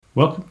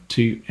Welcome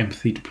to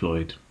Empathy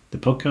Deployed, the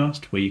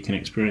podcast where you can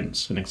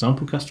experience an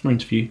example customer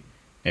interview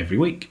every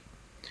week.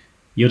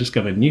 You'll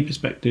discover new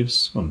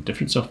perspectives on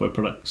different software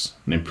products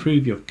and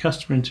improve your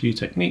customer interview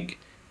technique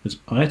as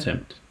I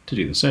attempt to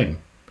do the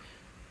same.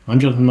 I'm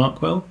Jonathan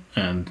Markwell,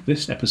 and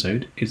this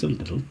episode is a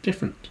little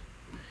different.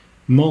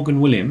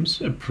 Morgan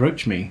Williams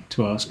approached me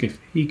to ask if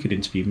he could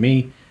interview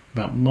me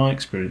about my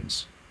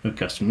experience of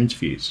customer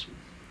interviews.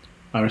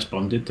 I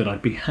responded that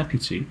I'd be happy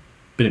to,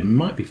 but it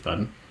might be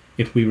fun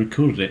if we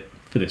recorded it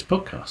for this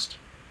podcast.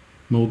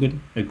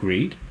 Morgan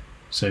agreed,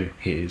 so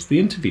here's the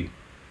interview.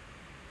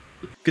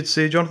 Good to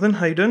see you, Jonathan.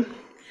 How you doing?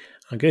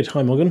 I'm good.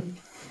 Hi, Morgan.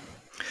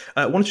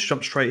 I wanted to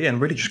jump straight in,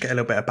 really just get a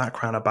little bit of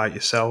background about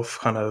yourself,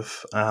 kind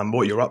of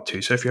what you're up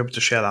to. So if you're able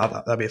to share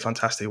that'd be a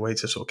fantastic way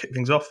to sort of kick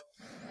things off.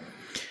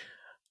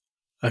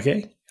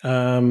 Okay.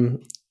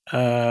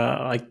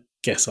 I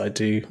guess I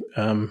do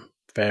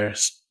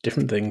various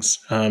different things.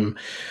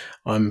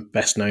 I'm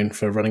best known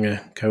for running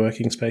a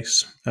co-working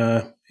space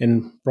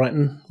in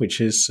Brighton,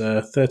 which is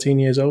 13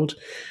 years old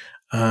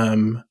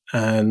and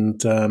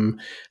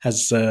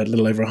has a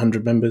little over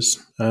 100 members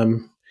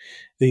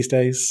these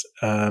days,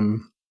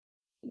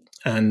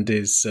 and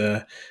is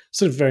sort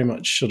of very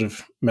much sort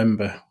of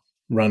member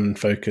run,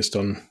 focused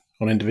on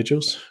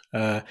individuals.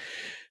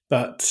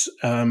 But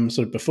sort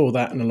of before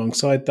that and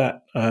alongside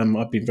that,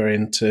 I've been very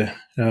into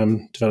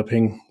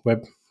developing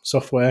web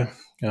software,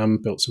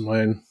 built some of my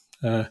own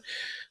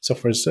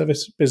software as a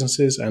service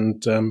businesses,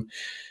 and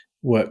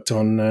worked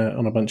on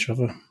a bunch of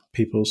other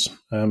people's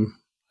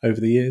over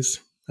the years.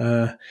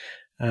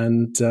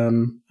 And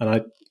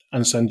I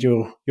understand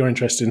you're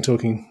interested in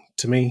talking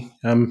to me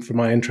for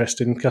my interest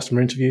in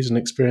customer interviews and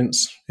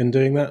experience in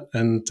doing that.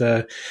 And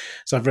so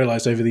I've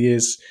realised over the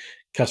years,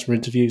 customer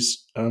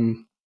interviews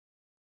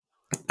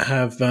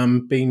have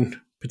been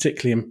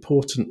particularly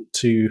important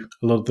to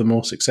a lot of the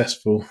more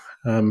successful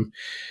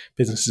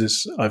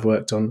businesses I've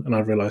worked on, and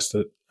I've realised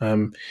that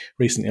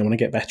recently I want to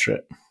get better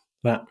at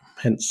that,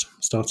 hence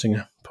starting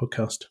a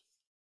podcast.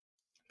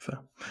 Fair.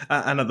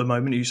 And at the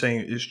moment, are you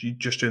saying you're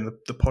just doing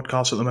the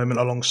podcast at the moment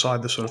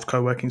alongside the sort of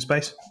co-working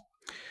space?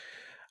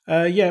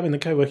 Yeah, I mean, the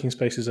co-working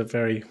spaces are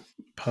very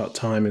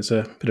part-time. It's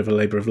a bit of a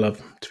labour of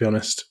love, to be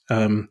honest,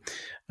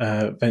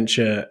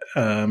 venture.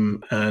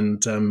 And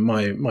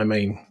my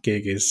main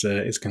gig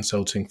is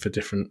consulting for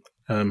different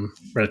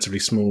relatively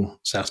small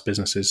SaaS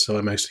businesses. So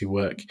I mostly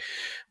work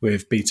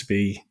with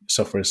B2B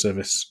software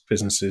service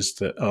businesses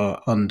that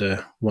are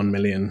under 1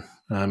 million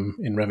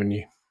in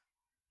revenue.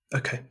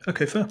 Okay,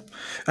 fair.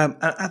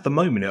 At the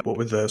moment, what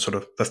with the sort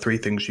of the three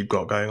things you've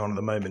got going on at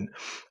the moment,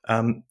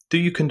 do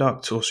you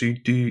conduct or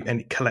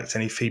collect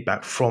any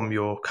feedback from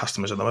your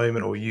customers at the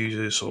moment, or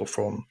users, or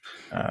from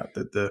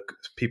the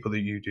people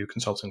that you do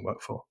consulting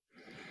work for?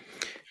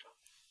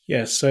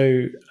 Yeah,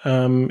 so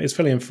it's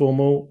fairly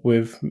informal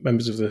with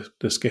members of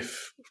the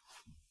Skiff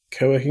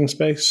co-working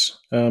space.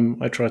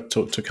 I try to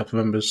talk to a couple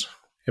of members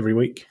every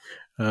week.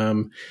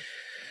 Kind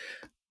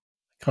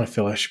of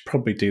feel I should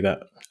probably do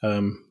that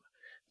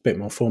bit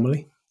more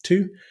formally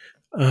too.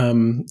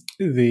 With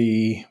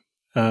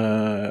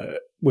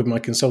my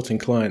consulting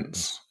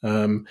clients,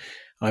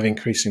 I've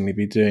increasingly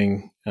been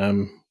doing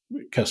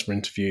customer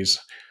interviews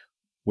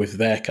with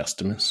their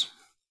customers.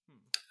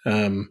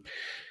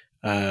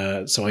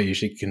 So I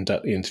usually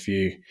conduct the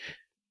interview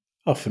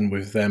often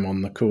with them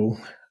on the call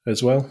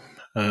as well,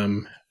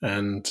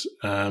 and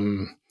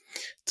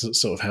to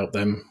sort of help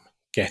them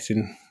get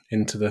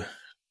into the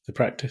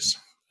practice.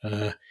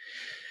 And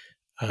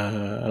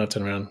I've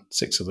done around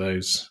 6 of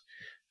those.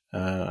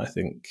 I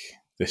think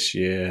this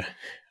year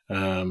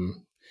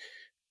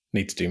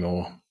need to do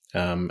more.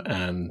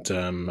 And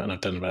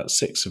I've done about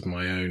 6 of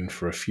my own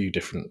for a few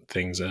different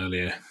things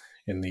earlier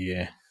in the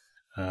year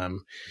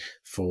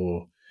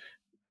for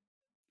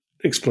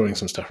exploring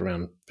some stuff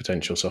around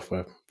potential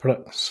software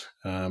products.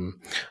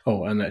 And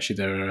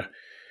actually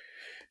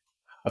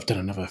I've done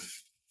another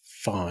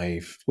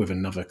 5 with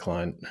another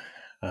client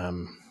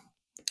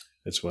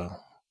as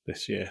well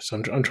this year.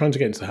 So I'm trying to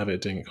get into the habit of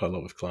doing it quite a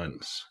lot with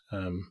clients.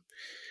 Some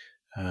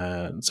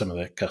of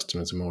their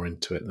customers are more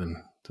into it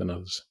than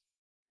others.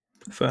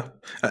 Fair.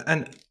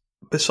 And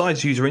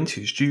besides user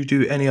interviews, do you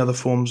do any other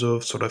forms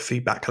of sort of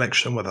feedback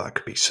collection, whether that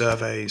could be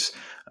surveys,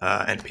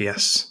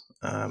 NPS,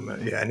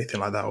 anything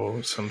like that,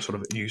 or some sort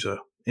of user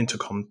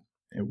intercom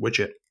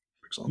widget,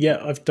 for example?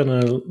 Yeah, I've done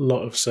a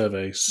lot of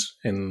surveys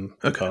in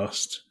the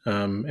past,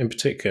 in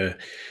particular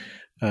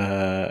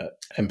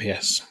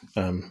NPS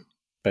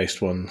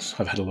based ones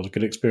I've had a lot of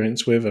good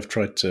experience with. I've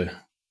tried to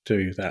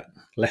do that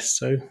less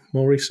so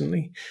more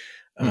recently.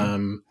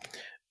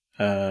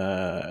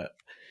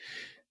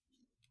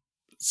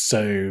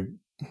 So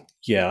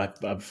yeah,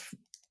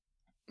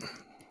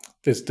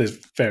 there's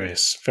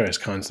various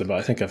kinds of them, but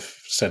I think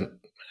I've sent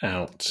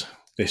out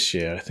this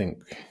year, I think,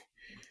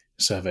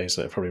 surveys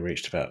that have probably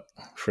reached about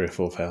 3,000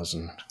 or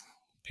 4,000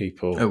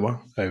 people. Oh,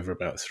 wow. Over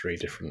about 4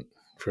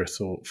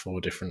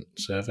 different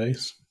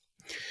surveys.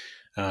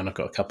 And I've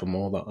got a couple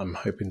more that I'm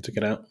hoping to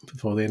get out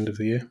before the end of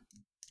the year.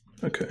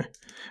 Okay.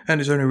 And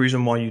is there any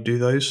reason why you do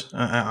those,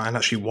 and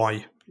actually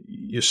why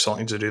you're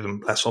starting to do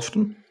them less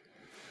often?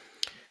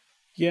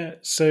 Yeah,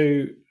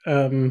 so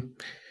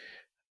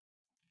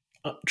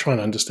try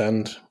and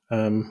understand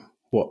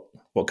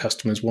what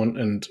customers want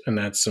and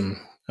add some.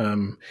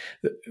 I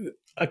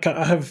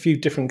have a few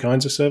different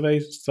kinds of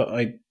surveys that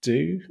I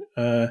do.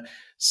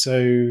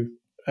 So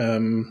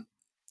um,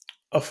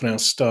 often I'll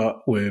start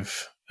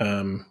with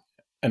an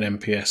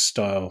MPS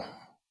style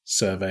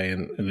survey,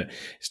 and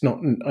it's not.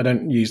 I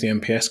don't use the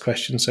MPS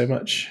question so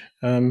much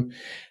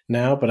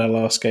now, but I'll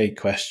ask a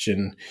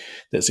question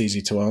that's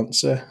easy to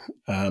answer.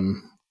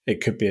 It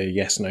could be a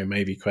yes, no,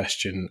 maybe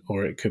question,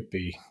 or it could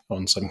be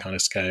on some kind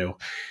of scale,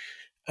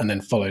 and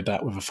then follow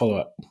that with a follow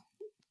up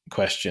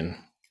question,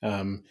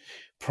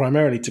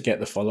 primarily to get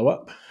the follow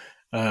up,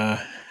 uh,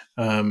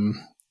 um,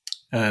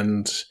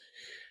 and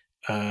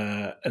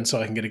and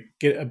so I can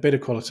get a bit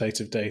of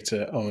qualitative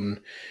data on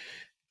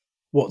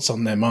what's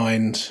on their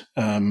mind,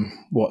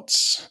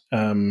 what's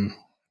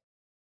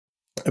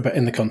about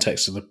in the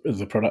context of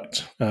the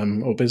product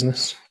or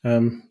business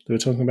that we're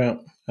talking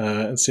about,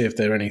 and see if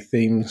there are any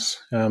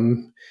themes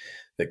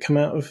that come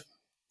out of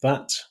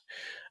that,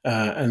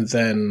 and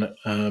then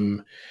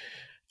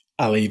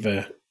I'll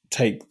either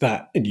take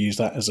that and use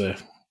that as a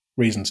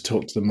reason to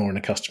talk to them more in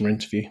a customer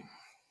interview.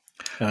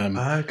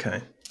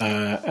 Okay.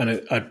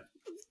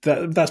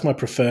 That's my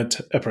preferred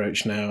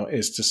approach now,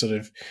 is to sort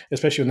of,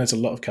 especially when there's a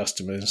lot of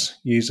customers,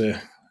 use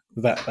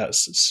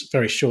that's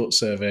very short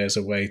survey as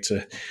a way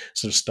to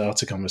sort of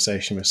start a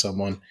conversation with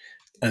someone,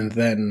 and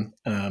then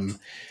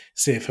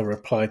see if a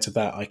reply to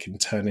that I can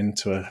turn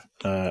into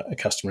a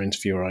customer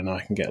interview, or I know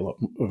I can get a lot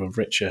of a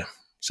richer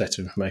set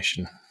of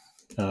information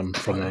from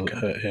Right. them,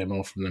 Okay. hear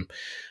more from them.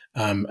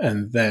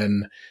 And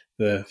then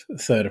the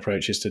third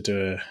approach is to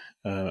do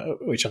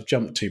which I've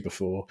jumped to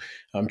before.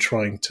 I'm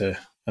trying to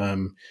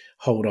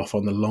hold off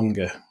on the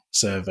longer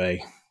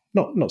survey,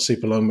 not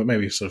super long, but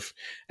maybe sort of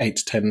 8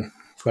 to 10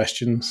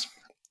 questions.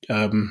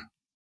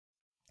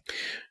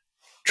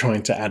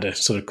 Trying to add a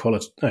sort of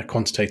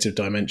quantitative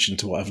dimension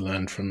to what I've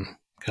learned from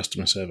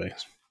customer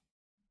surveys.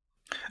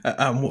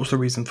 And what was the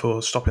reason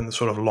for stopping the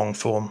sort of long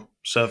form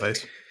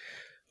surveys?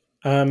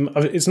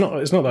 It's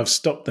not that I've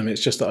stopped them.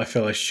 It's just that I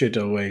feel I should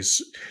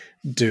always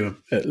do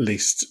at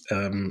least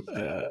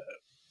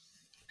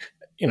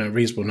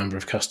reasonable number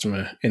of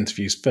customer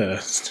interviews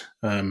first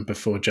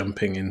before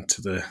jumping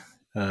into the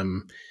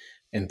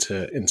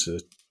into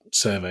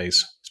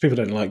surveys. Because people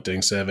don't like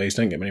doing surveys,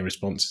 don't get many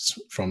responses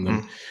from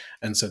them,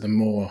 and so the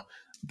more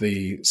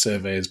the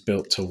survey is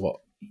built to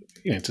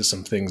to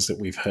some things that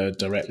we've heard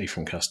directly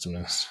from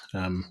customers,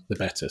 the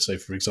better. So,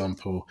 for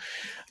example,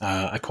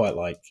 I quite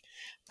like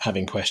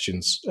having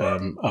questions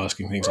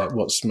asking things like,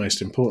 "What's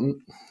most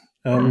important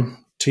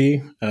to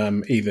you,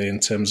 either in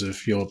terms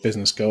of your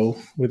business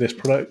goal with this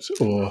product,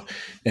 or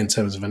in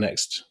terms of a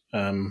next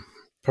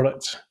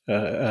product,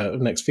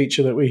 next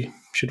feature that we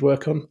should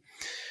work on."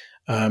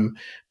 And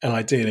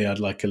ideally, I'd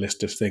like a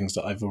list of things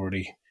that I've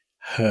already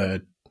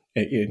heard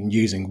in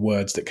using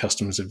words that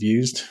customers have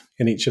used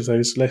in each of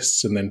those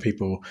lists, and then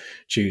people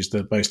choose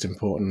the most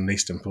important and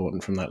least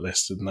important from that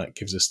list, and that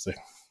gives us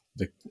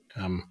the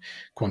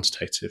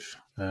quantitative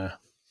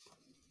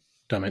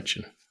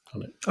dimension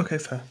on it. Okay,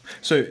 fair.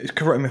 So,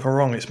 correct me if I'm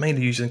wrong. It's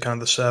mainly using kind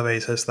of the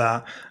surveys as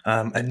that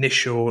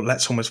initial.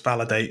 Let's almost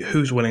validate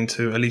who's willing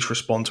to at least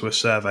respond to a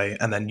survey,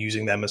 and then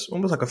using them as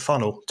almost like a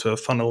funnel to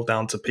funnel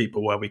down to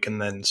people where we can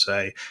then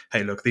say,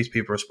 "Hey, look, these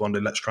people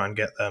responded. Let's try and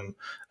get them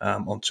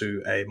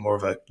onto a more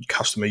of a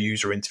customer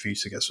user interview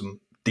to get some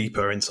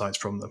deeper insights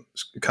from them."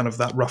 It's kind of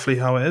that roughly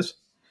how it is.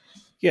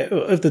 Yeah,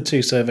 of the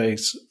two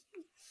surveys,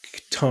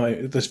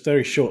 this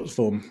very short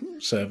form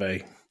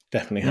survey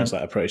definitely has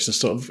that approach. It's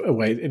sort of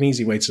an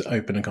easy way to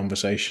open a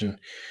conversation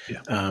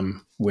Yeah.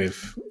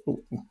 With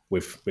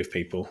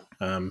people,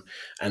 and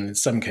in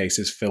some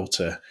cases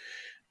filter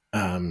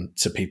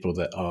to people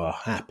that are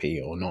happy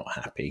or not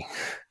happy.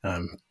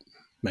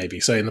 Maybe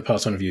so. In the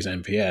past, when I've used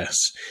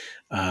NPS,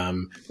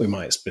 we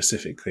might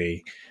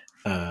specifically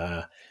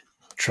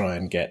try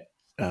and get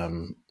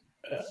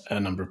a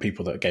number of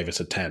people that gave us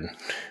a 10,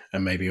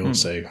 and maybe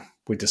also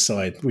we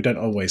decide we don't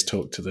always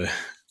talk to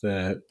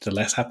the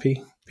less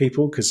happy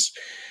people, because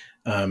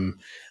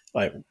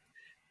like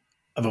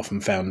I've often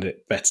found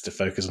it better to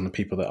focus on the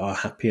people that are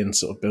happy and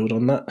sort of build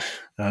on that,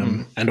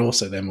 and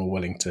also they're more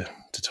willing to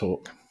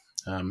talk.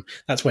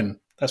 That's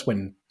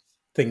when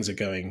things are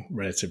going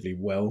relatively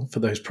well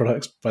for those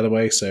products, by the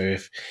way. So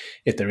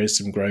if there is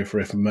some growth, or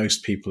if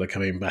most people are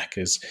coming back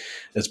as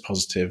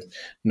positive,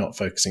 not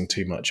focusing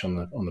too much on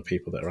the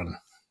people that are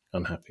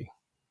unhappy.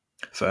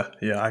 Fair.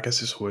 Yeah, I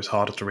guess it's always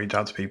harder to reach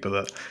out to people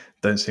that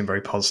don't seem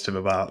very positive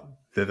about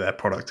their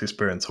product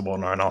experience or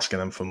whatnot, and asking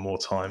them for more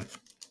time.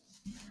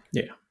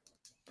 Yeah.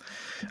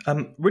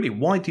 Really,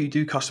 why do you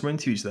do customer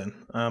interviews then?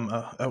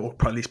 Or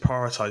at least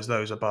prioritize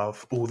those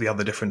above all the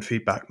other different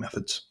feedback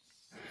methods?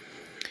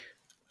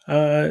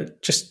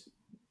 Just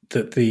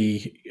that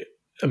the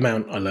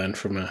amount I learn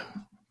from a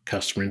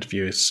customer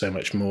interview is so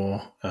much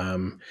more.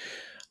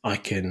 I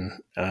can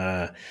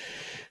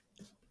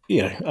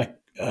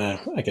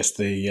I guess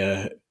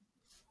the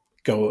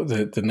goal,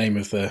 the name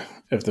of the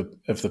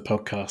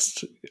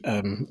podcast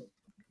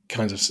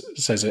kind of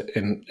says it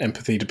in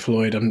empathy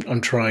deployed.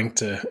 I'm trying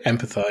to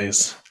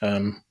empathize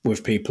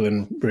with people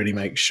and really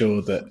make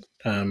sure that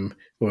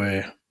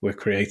we're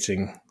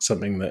creating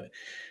something that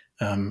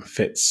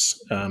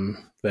fits um,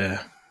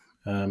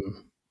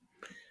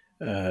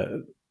 uh,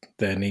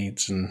 their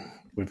needs and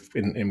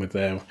with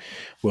their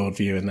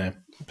worldview and their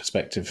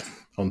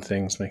perspective on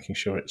things, making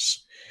sure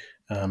it's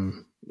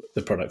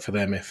the product for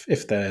them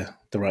if they're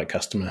the right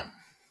customer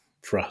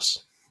for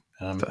us.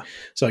 Fair.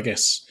 So I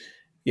guess,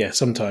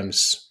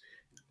 sometimes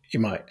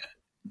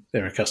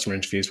there are customer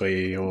interviews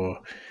where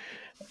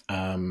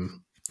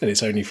and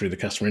it's only through the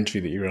customer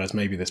interview that you realize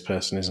maybe this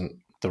person isn't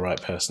the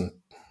right person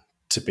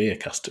to be a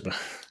customer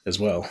as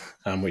well,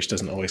 which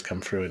doesn't always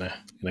come through in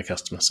a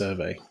customer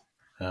survey.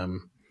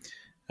 And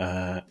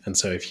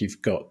so if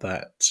you've got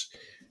that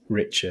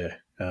richer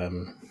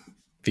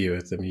view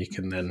of them, you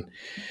can then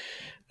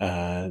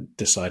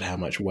decide how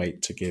much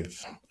weight to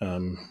give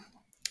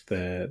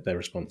their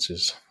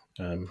responses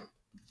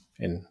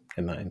in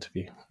that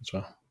interview as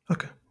well.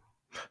 Okay.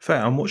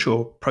 Fair. And what's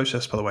your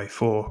process, by the way,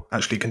 for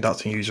actually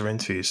conducting user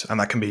interviews? And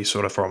that can be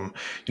sort of from,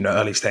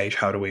 early stage,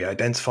 how do we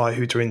identify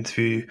who to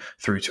interview,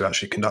 through to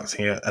actually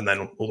conducting it, and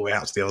then all the way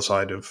out to the other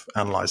side of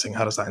analysing.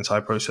 How does that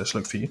entire process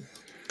look for you?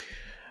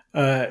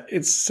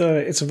 It's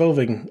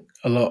evolving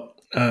a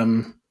lot.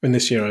 In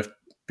this year, I've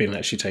been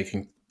actually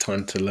taking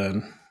time to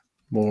learn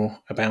more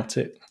about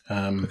it,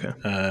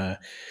 Okay.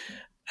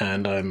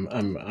 and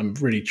I'm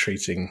really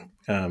treating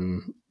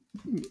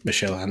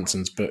Michelle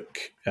Hanson's book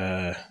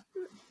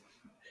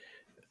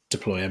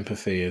Deploy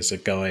Empathy as a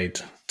guide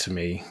to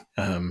me,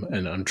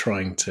 and I'm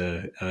trying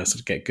to sort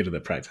of get good at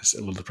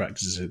all of the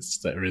practices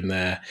that are in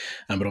there,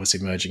 but obviously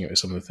merging it with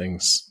some of the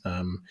things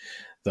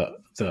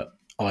that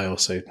I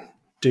also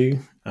do.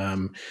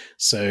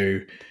 So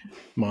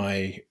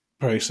my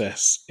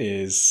process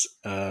is,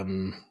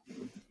 I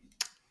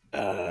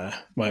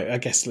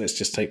guess let's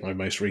just take my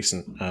most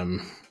recent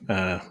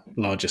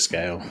larger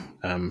scale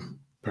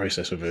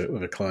process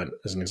with a client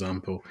as an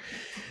example.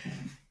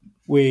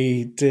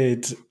 We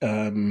did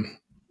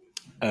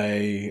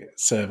a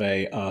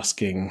survey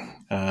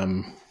asking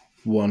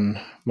one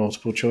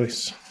multiple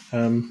choice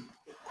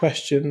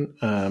question.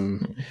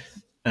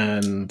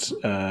 And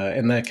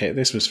in their case,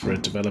 this was for a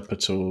developer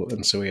tool.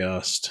 And so we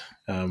asked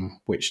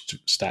which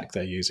stack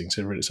they're using.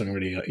 So really, something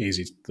really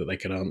easy that they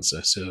could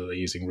answer. So they're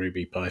using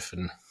Ruby,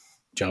 Python,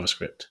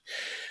 JavaScript,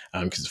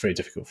 because it's very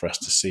difficult for us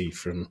to see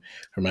from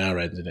our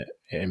end, and it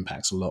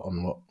impacts a lot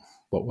on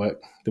what work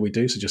that we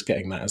do. So just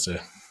getting that as a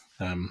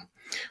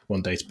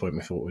one data point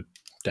we thought would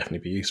definitely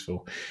be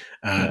useful.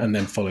 And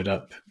then followed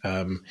up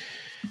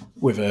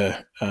with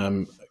a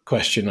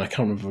question. I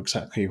can't remember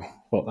exactly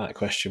what that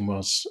question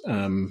was,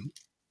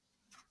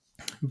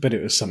 but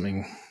it was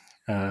something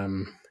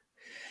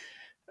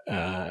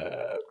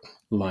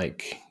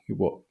like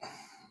what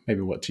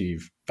do you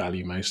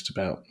value most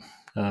about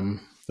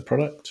the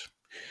product?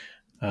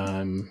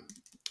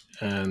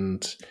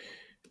 And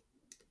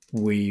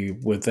we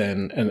would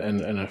then,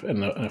 and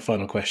a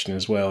final question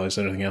as well, is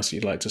there anything else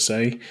you'd like to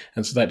say?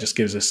 And so that just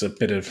gives us a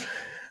bit of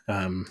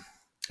a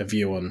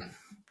view on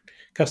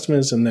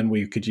customers, and then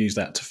we could use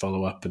that to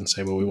follow up and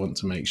say, well, we want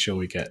to make sure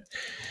we get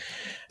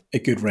a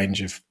good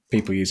range of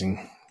people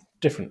using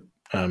different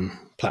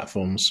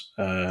platforms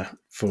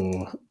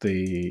for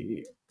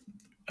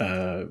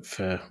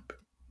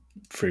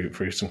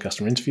through some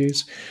customer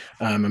interviews.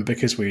 And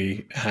because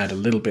we had a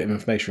little bit of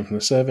information from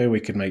the survey, we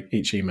could make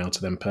each email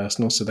to them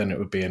personal. So then it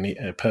would be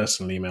a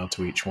personal email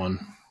to each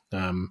one,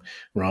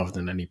 rather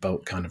than any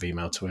bulk kind of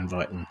email to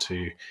invite them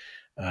to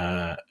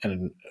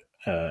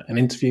an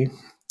interview.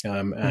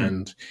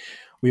 And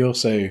we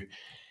also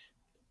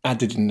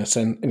added an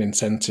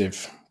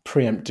incentive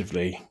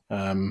preemptively,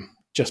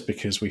 just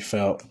because we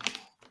felt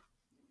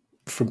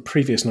from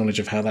previous knowledge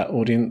of how that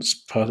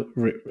audience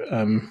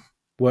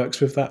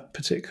works with that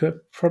particular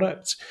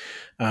product,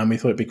 we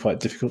thought it'd be quite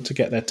difficult to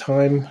get their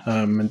time,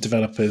 and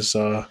developers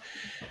are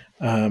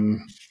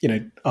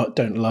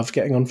don't love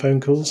getting on phone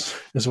calls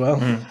as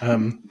well.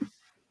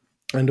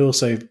 And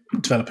also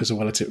developers are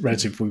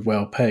relatively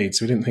well paid,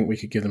 so we didn't think we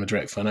could give them a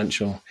direct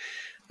financial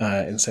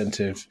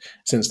incentive,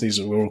 since these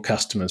were all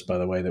customers, by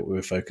the way, that we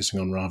were focusing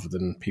on rather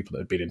than people that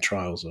had been in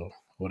trials or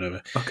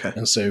whatever. Okay.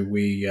 And so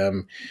we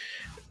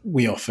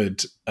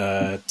offered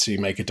to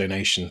make a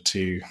donation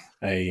to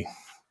a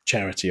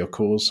charity or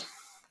cause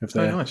of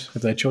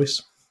their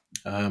choice.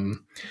 They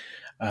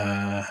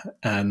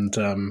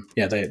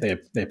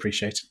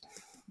appreciated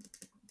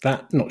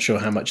that. Not sure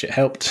how much it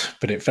helped,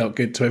 but it felt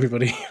good to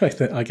everybody,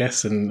 I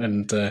guess,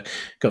 and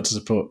got to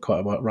support quite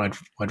a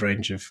wide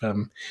range of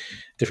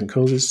different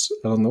causes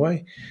along the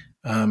way.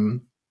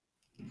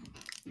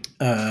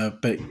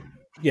 But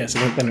yeah, so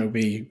then it would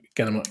be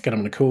get them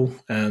on a call,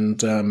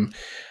 and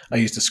I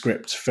used a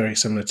script very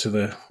similar to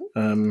the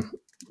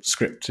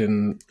script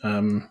in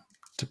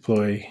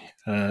Deploy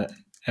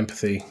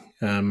Empathy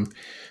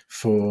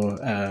for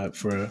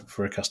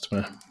a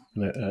customer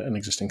an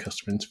existing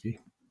customer interview.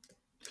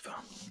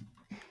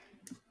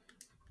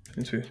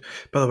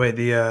 By the way,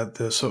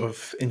 the sort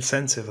of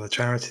incentive of the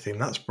charity theme,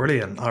 that's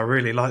brilliant. I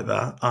really like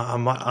that. I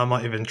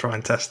might even try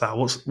and test that.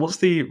 What's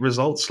the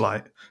results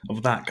like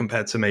of that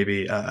compared to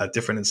maybe a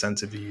different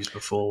incentive you used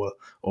before,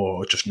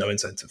 or just no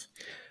incentive?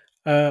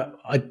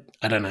 I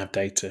don't have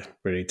data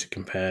really to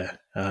compare.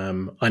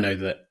 I know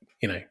that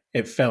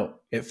it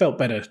felt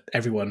better.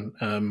 Everyone,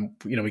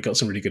 we got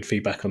some really good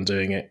feedback on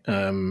doing it,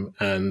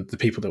 and the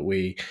people that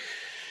we.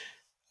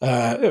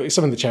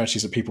 Some of the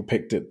charities that people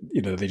picked it,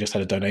 they just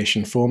had a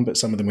donation form, but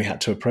some of them we had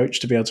to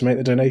approach to be able to make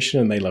the donation,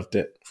 and they loved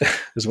it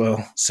as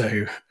well.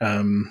 So,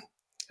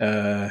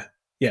 so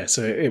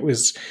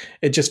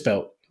it just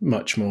felt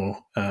much more,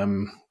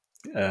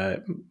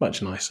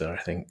 much nicer,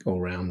 I think, all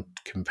round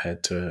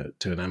compared to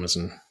an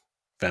Amazon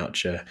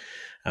voucher.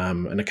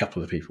 And a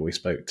couple of the people we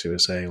spoke to are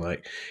saying,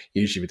 like,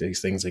 usually with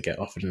these things, they get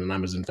offered an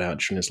Amazon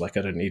voucher, and it's like,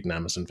 I don't need an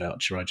Amazon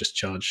voucher. I just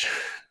charge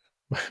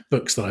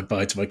books that I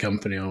buy to my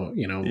company, or or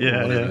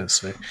whatever. Yeah.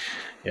 So,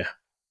 yeah.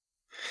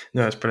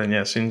 No, it's brilliant.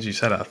 Yeah, as soon as you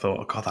said it, I thought,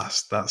 oh god,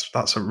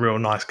 that's a real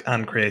nice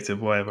and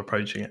creative way of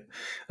approaching it.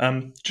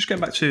 Just going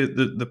back to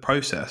the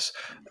process,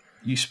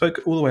 you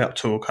spoke all the way up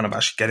to kind of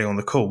actually getting on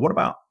the call. What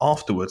about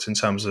afterwards? In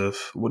terms of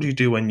what do you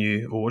do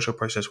or what's your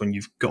process when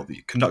you've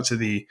conducted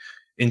the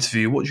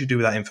interview? What do you do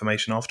with that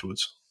information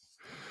afterwards?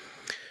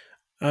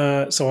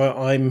 So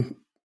I'm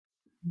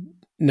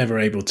never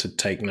able to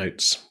take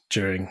notes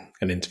during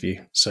an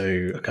interview.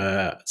 So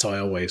I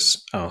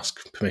always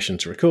ask permission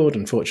to record.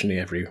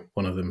 Unfortunately, every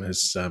one of them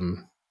has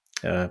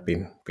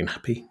been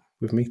happy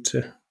with me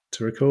to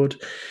record.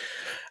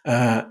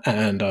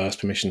 And I asked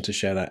permission to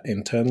share that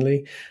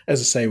internally.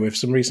 As I say, with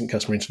some recent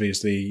customer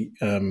interviews,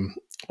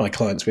 my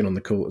client's been on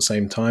the call at the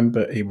same time,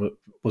 but he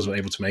wasn't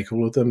able to make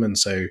all of them, and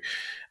so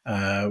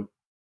I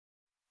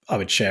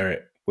would share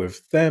it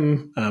with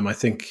them. I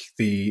think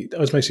I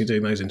was mostly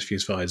doing those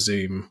interviews via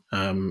Zoom,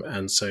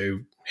 and so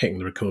hitting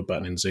the record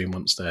button in Zoom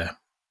once they're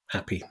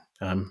happy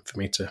for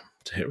me to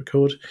hit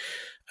record,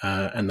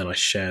 and then I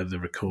share the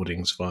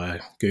recordings via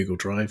Google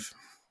Drive.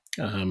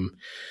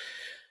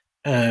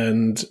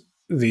 And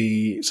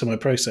so my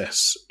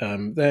process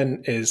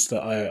then is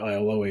that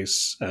I'll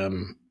always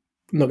I'm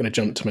not going to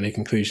jump to many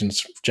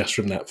conclusions just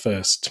from that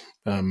first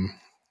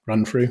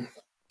run through.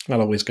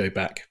 I'll always go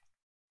back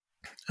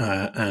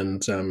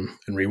and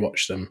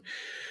rewatch them.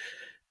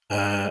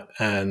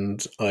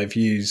 And I've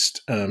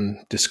used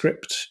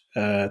Descript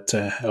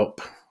to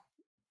help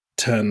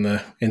turn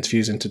the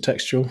interviews into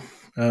textual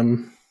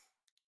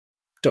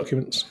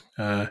documents.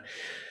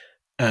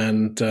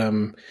 And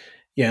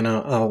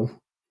I'll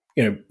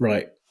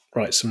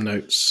write some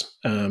notes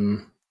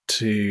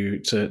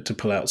to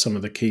pull out some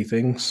of the key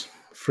things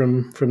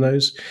from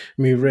those.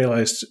 We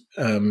realised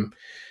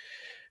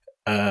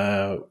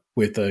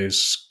with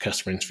those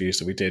customer interviews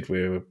that we did,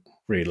 we were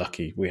really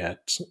lucky. We had,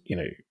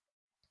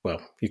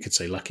 well, you could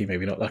say lucky,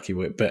 maybe not lucky,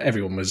 but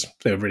everyone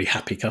they were really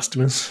happy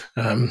customers.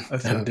 And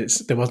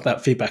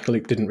that feedback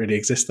loop didn't really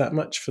exist that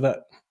much for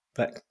that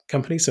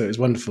company. So it was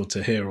wonderful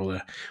to hear all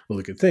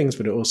the good things,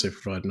 but it also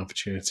provided an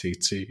opportunity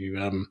to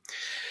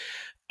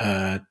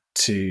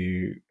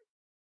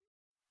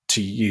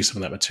use some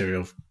of that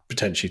material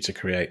potentially to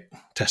create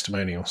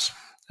testimonials,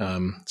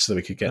 so that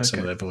we could get some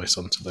of their voice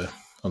onto the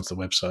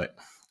website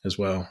as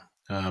well.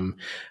 And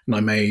I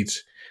made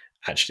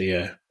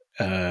actually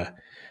an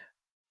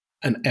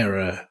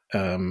error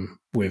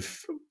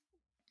with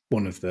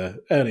one of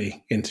the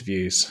early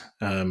interviews,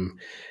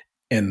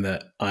 in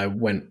that I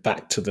went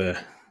back to the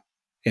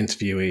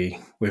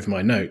interviewee with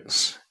my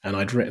notes, and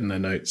I'd written the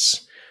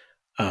notes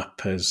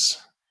up as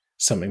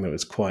something that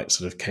was quite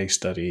sort of case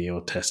study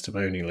or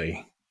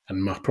testimonially,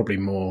 and probably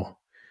more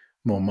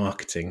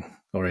marketing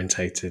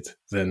orientated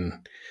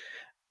than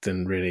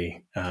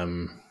really.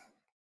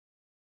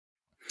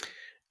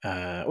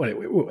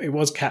 It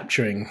was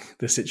capturing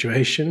the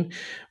situation,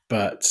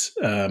 but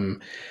I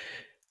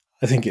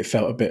think it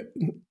felt a bit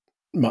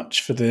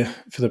much for the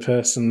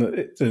person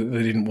that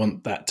they didn't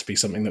want that to be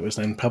something that was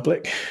then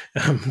public,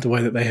 the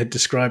way that they had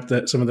described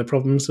some of the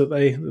problems that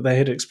they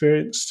had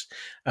experienced,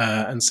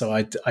 and so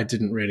I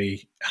didn't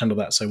really handle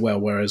that so well.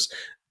 Whereas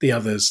the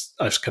others,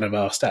 I've kind of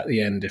asked at the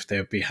end if they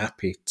would be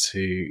happy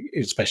to,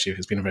 especially if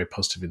it's been a very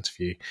positive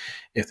interview,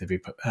 if they'd be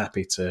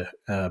happy to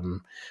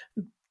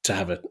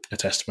have a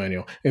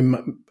testimonial,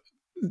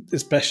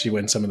 especially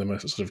when some of them were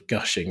sort of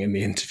gushing in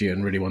the interview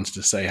and really wanted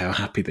to say how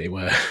happy they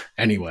were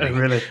anyway. Oh,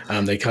 really?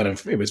 They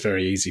it was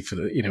very easy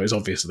for it was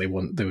obvious that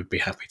they would be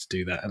happy to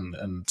do that,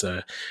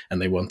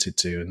 and they wanted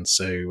to, and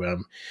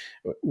so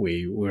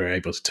we were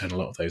able to turn a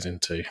lot of those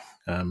into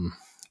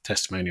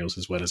testimonials,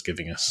 as well as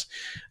giving us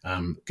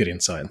good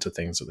insight into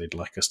things that they'd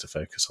like us to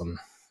focus on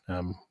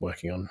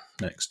working on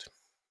next.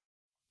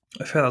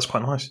 I feel that's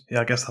quite nice.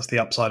 Yeah, I guess that's the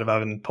upside of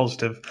having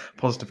positive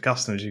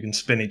customers. You can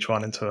spin each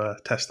one into a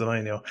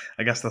testimonial.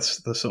 I guess that's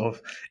the sort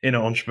of inner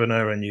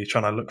entrepreneur in you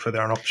trying to look for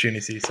their own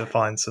opportunity to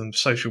find some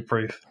social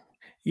proof.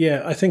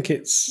 Yeah, I think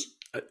it's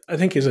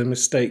a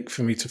mistake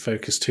for me to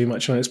focus too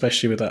much on it,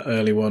 especially with that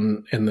early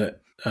one, in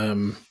that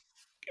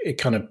it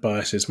kind of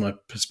biases my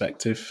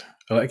perspective.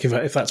 Like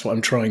if that's what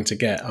I'm trying to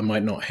get, I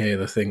might not hear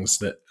the things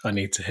that I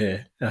need to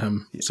hear.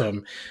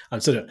 So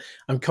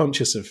I'm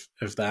conscious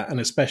of that, and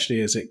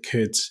especially as it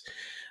could,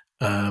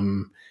 have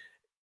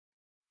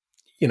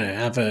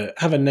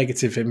a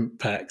negative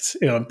impact.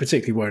 I'm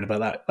particularly worried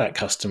about that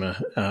customer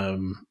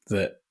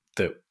that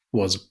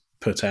was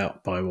put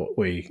out by what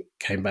we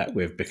came back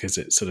with, because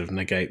it sort of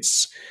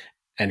negates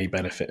any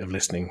benefit of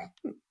listening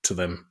to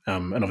them.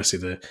 And obviously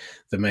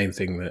the main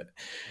thing that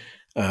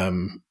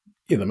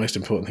the most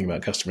important thing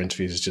about customer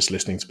interviews is just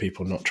listening to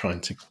people, not trying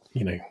to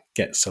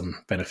get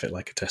some benefit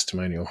like a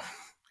testimonial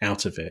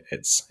out of it.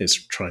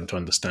 It's trying to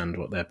understand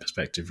what their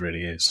perspective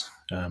really is,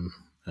 and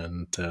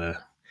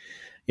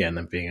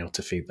then being able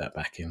to feed that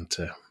back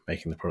into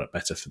making the product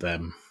better for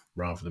them,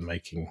 rather than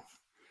making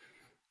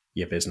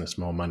your business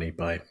more money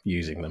by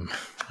using them,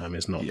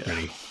 is not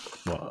really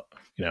what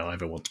I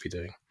ever want to be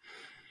doing.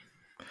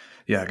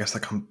 Yeah, I guess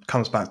that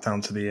comes back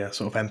down to the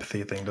sort of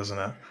empathy thing, doesn't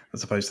it?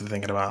 As opposed to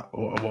thinking about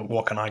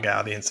what can I get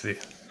out of the interview.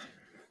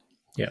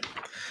 Yeah.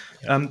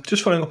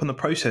 Just following up on the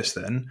process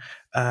then,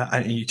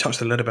 and you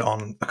touched a little bit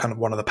on kind of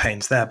one of the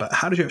pains there, but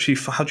how did you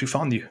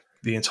find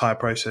the entire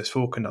process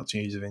for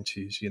conducting user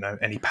interviews?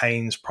 Any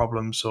pains,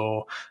 problems,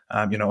 or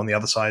on the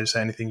other side, is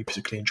there anything you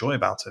particularly enjoy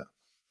about it?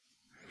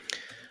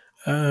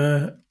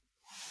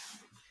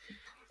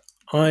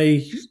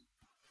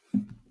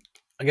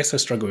 I guess I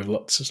struggle with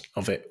lots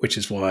of it, which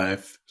is why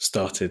I've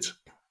started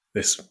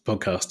this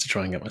podcast, to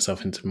try and get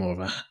myself into more of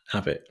a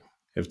habit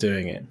of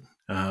doing it.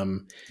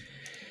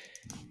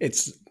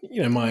 It's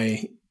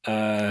my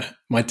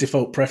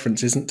default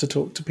preference isn't to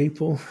talk to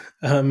people,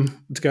 to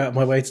go out of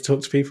my way to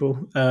talk to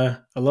people a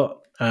lot.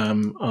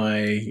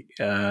 I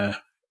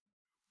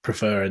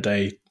prefer a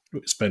day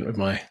spent with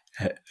my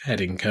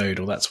head in code,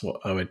 or that's what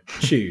I would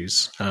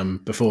choose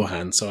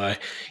beforehand. So I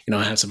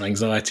have some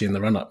anxiety in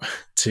the run up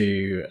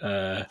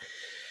to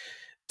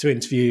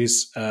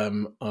interviews.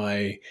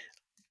 I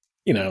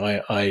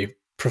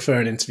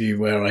prefer an interview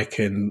where I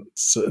can,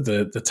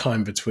 the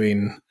time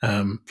between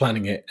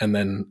planning it and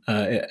then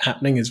it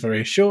happening is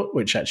very short,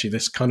 which actually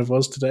this kind of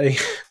was today,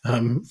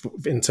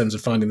 in terms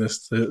of finding the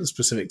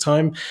specific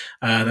time.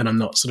 Then I'm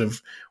not sort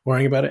of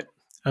worrying about it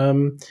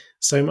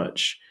so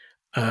much.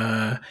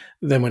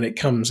 Then when it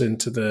comes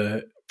into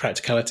the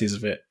practicalities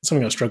of it,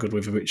 something I've struggled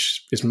with,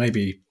 which is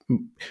maybe,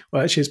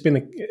 well, actually, it's been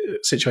a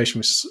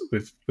situation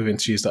with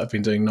interviews that I've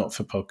been doing, not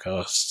for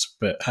podcasts,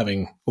 but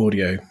having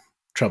audio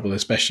trouble,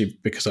 especially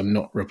because I'm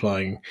not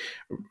relying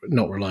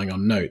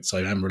on notes.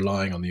 I am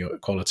relying on the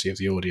quality of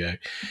the audio,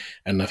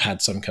 and I've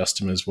had some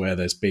customers where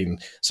there's been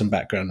some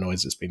background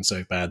noise that's been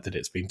so bad that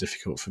it's been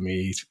difficult for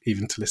me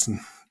even to listen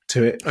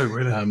to it. Oh,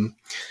 really?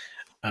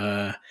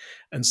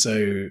 And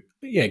so,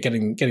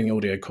 getting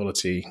audio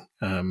quality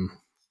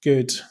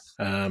good,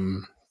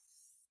 and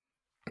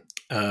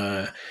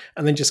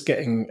then just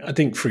getting, I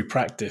think through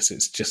practice,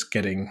 it's just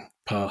getting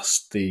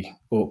past the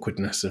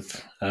awkwardness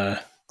of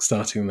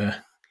starting the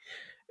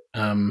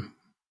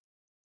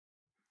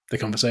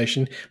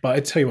conversation. But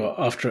I tell you what,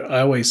 after, I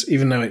always,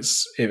 even though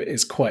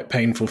it's quite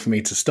painful for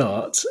me to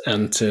start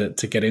and to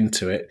get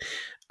into it,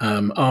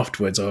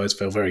 afterwards I always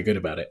feel very good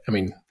about it. I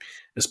mean,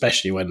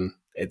 especially when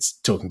it's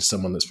talking to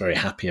someone that's very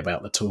happy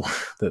about the tool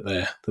that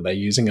they're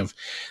using. I've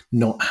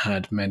not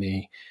had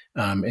many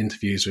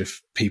interviews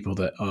with people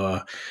that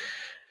are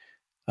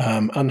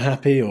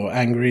unhappy or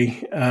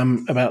angry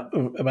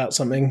about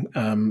something.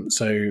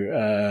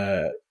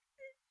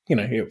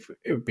 It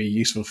would be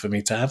useful for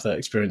me to have that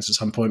experience at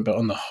some point. But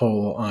on the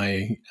whole,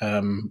 I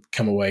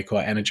come away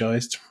quite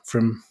energized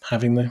from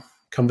having the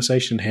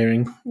conversation,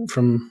 hearing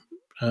from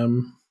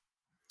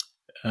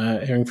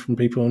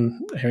people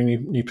and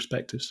hearing new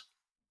perspectives.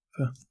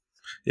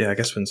 Yeah, I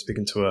guess when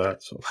speaking to a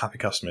sort of happy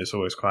customer, it's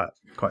always quite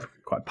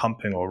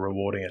pumping, or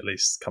rewarding, at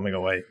least, coming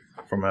away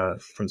from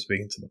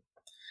speaking to them.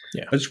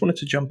 Yeah, I just wanted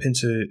to jump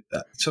into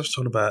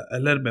sort of a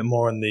little bit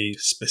more on the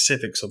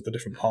specifics of the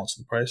different parts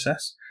of the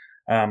process.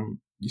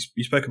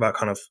 You spoke about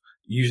kind of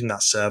using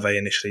that survey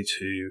initially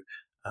to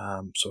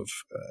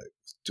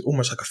to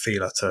almost like a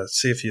feeler, to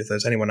see if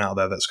there's anyone out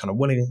there that's kind of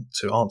willing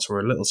to answer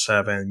a little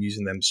survey, and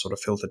using them to sort of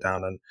filter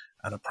down and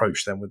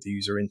approach them with the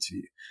user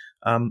interview.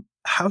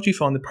 How do you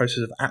find the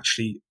process of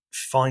actually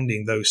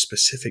finding those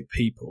specific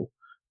people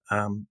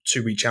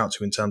to reach out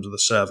to in terms of the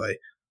survey?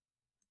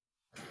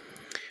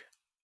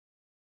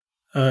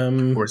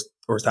 Or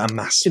is that a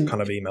mass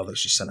kind of email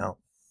that's just sent out?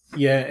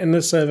 Yeah, in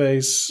the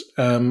surveys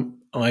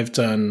I've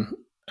done,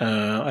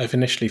 I've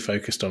initially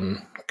focused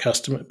on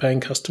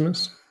paying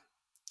customers.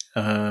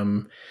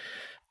 And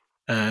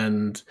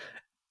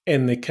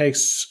in the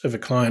case of a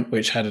client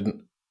which had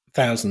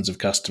thousands of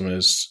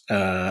customers,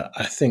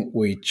 I think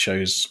we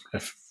chose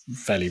a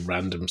fairly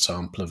random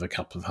sample of a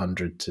couple of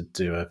hundred to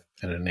do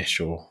an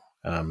initial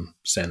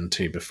send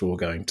to before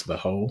going to the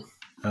whole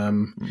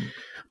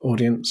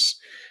audience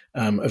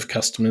of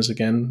customers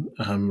again,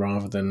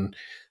 rather than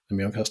the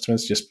million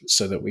customers, just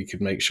so that we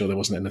could make sure there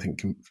wasn't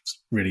anything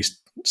really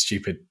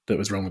stupid that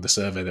was wrong with the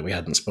survey that we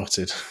hadn't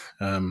spotted.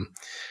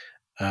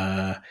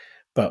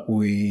 But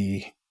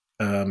we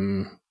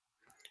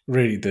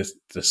really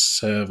the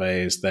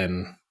survey is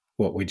then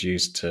what we'd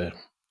use to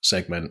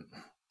segment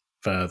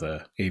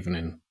further,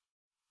 even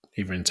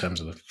in terms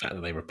of the fact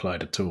that they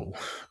replied at all,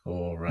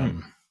 or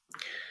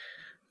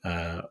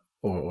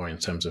or in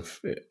terms of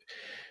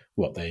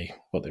what they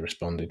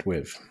responded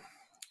with.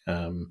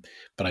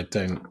 But I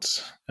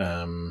don't.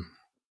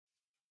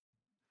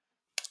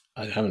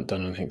 I haven't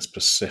done anything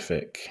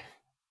specific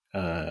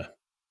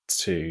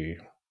to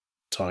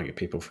target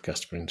people for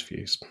customer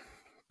interviews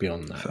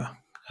beyond that. Fair.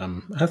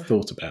 I have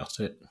thought about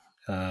it,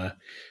 but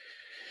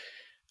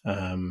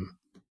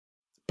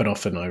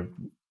often I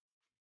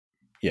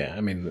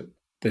mean,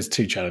 there's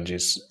two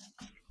challenges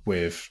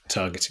with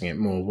targeting it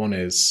more. One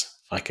is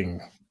I can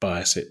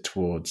bias it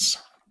towards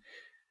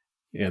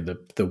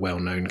the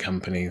well-known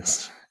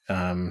companies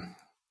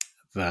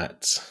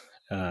that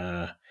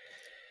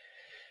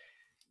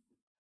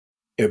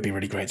it would be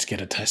really great to get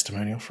a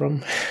testimonial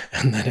from,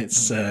 and then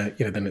it's then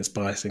it's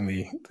biasing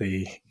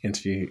the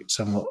interview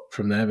somewhat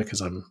from there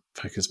because I'm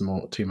focused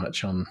too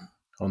much on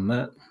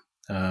that.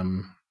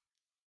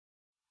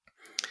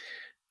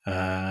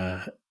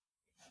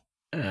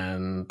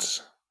 And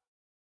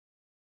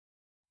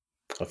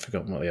I've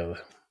forgotten what the other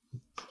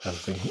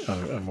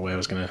way I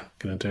was going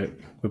to do it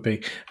would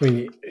be. I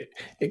mean,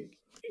 it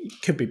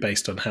could be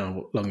based on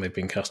how long they've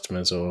been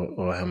customers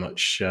or how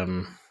much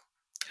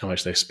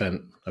they've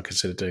spent. I'll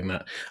consider doing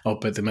that.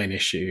 But the main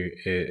issue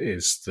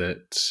is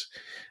that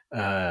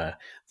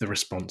the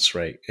response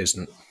rate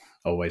isn't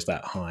always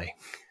that high,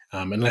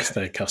 unless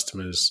they're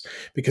customers.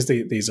 Because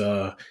these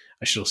are,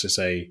 I should also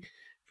say,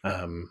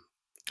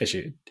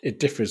 it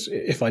differs.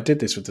 If I did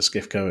this with the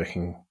Skiff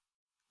co-working,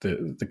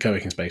 the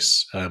co-working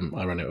space I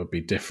run, it would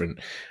be different.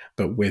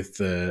 But with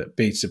the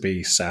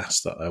B2B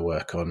SaaS that I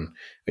work on,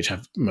 which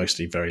have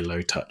mostly very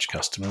low touch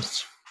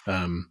customers,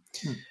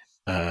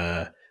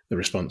 the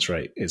response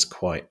rate is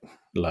quite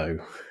low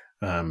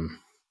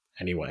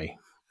anyway.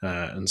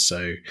 And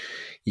so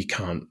you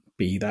can't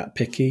be that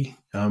picky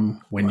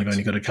when you've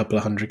only got a couple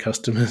of hundred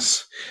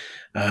customers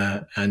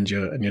and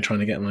you're trying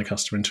to get them on a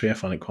customer interview. I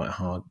find it quite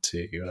hard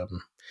to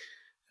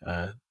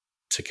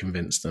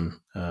convince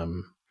them.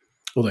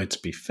 Although, to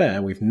be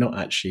fair, we've not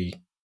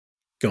actually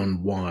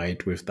gone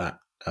wide with that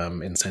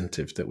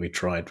incentive that we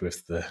tried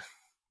with the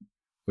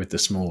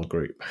smaller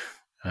group.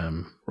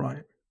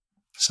 Right.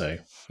 So,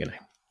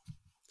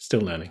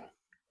 still learning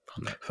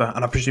on that. Fair.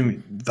 And I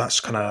presume that's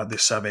kind of,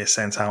 this survey is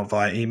sent out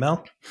via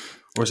email,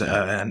 or is it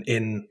an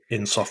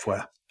in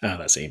software?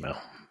 That's email.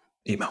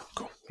 Email,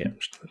 cool. Yeah.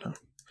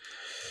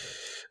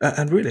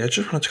 And really, I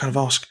just wanted to kind of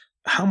ask,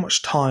 how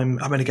much time,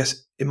 I mean, I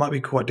guess it might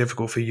be quite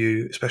difficult for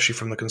you, especially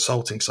from the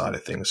consulting side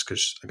of things,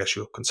 because I guess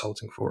you're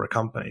consulting for a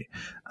company,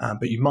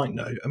 but you might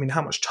know, I mean,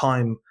 how much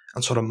time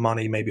and sort of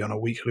money, maybe on a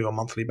weekly or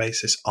monthly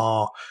basis,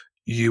 are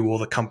you or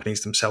the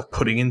companies themselves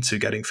putting into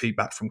getting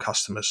feedback from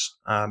customers?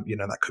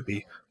 That could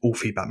be all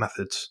feedback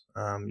methods,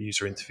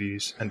 user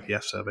interviews,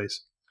 NPS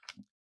surveys.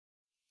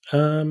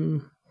 So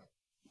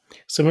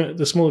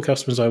the smaller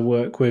customers I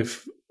work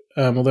with,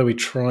 although we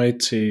try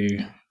to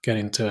get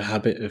into a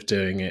habit of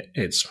doing it,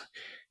 it's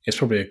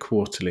probably a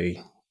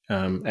quarterly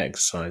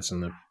exercise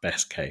in the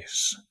best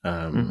case,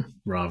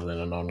 rather than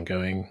an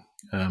ongoing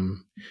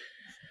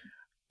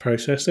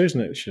process. There's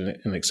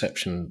an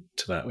exception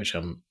to that, which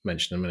I'll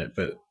mention in a minute.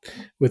 But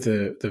with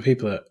the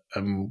people that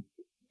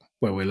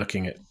where we're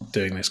looking at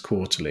doing this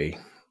quarterly,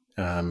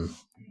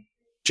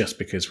 just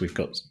because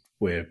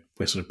we're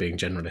sort of being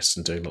generalists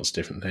and doing lots of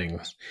different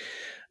things.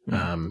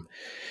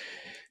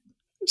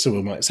 So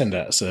we might send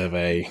out a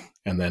survey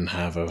and then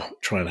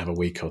try and have a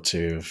week or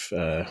two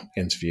of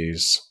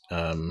interviews.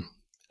 I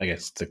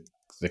guess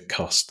the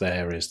cost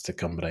there is the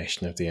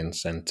combination of the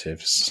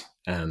incentives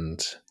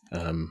and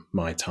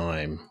my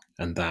time,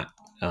 and that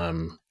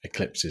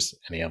eclipses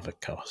any other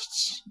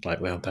costs.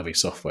 Like there'll be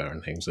software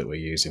and things that we're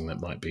using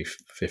that might be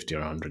 $50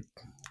 or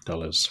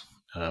 $100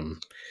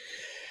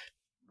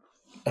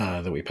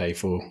 that we pay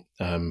for,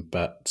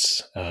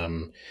 but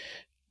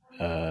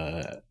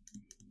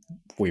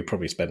we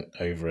probably spent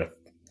over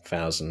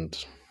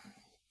 $1,000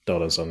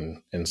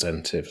 on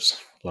incentives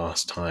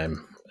last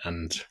time,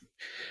 and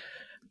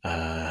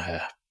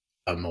a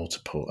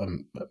multiple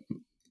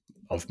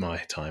of my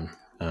time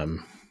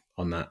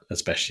on that,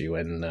 especially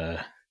when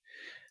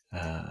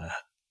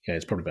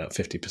it's probably about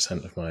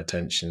 50% of my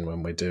attention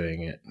when we're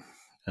doing it.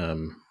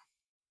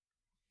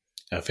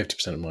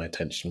 50% of my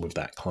attention with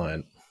that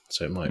client,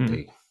 so it might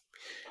be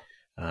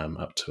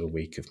up to a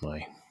week of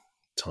my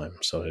time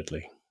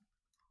solidly.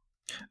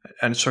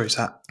 And sorry, is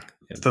that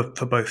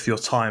for both your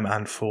time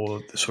and for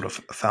the sort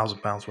of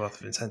 £1,000 worth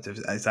of incentives?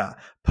 Is that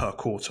per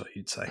quarter,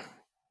 you'd say?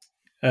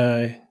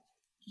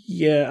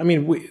 Yeah, I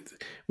mean, we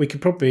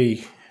could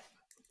probably.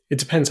 It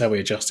depends how we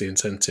adjust the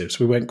incentives.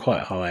 We went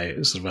quite high. It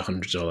was sort of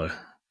 $100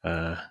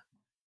 or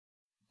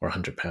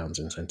 £100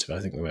 incentive. I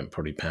think we went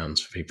probably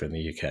pounds for people in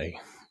the UK,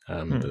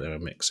 but there were a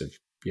mix of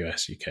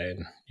US, UK,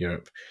 and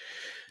Europe.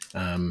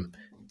 But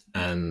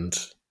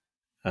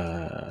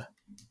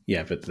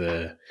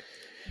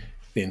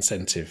the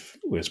incentive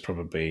was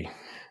probably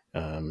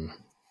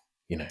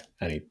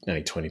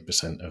only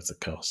 20% of the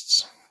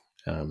costs.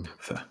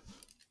 Fair.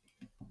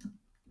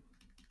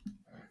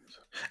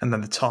 And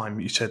then the time,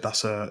 you said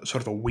that's a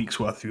sort of a week's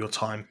worth of your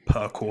time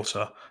per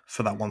quarter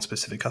for that one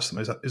specific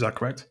customer. Is that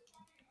correct?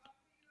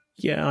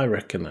 Yeah, I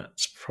reckon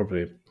that's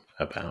probably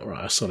about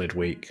right. A solid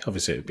week.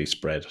 Obviously, it would be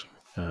spread.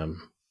 Yeah.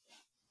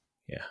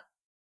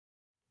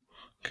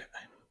 Okay.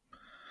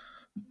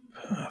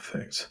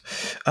 Perfect.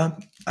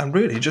 And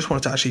really, just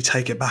wanted to actually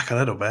take it back a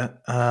little bit,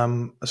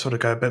 sort of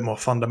go a bit more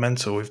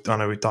fundamental. I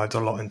know we've dived a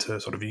lot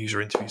into sort of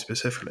user interviews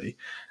specifically,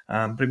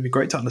 but it'd be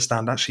great to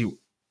understand actually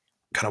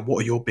kind of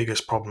what are your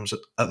biggest problems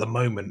at the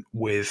moment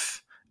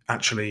with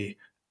actually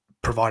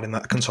providing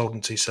that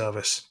consultancy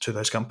service to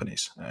those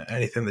companies.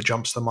 Anything that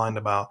jumps to mind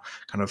about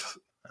kind of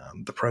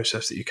the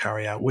process that you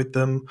carry out with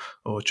them,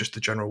 or just the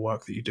general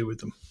work that you do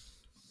with them?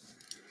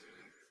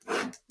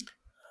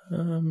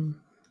 Um,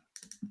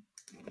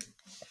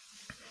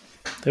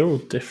 they're all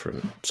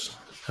different.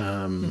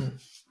 I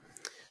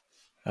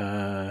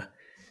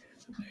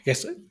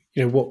guess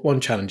what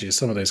one challenge is.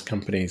 Some of those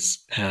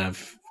companies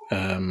have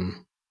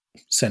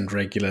send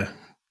regular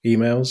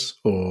emails,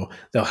 or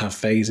they'll have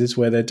phases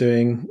where they're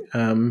doing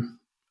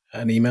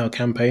an email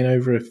campaign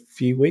over a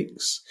few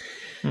weeks,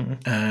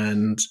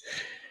 and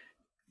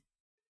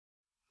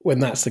when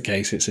that's the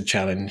case, it's a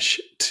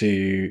challenge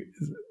to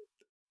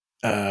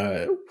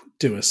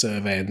do a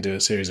survey and do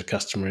a series of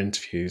customer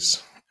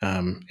interviews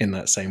in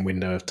that same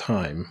window of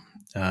time,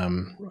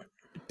 Right.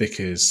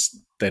 because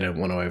they don't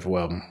want to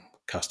overwhelm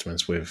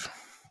customers with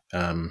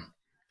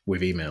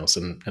emails,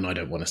 and I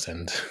don't want to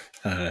send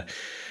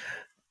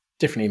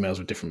different emails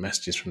with different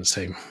messages from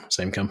the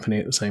same company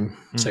at the same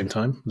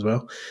time as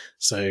well.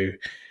 So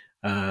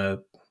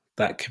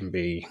that can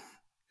be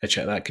a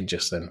check. That can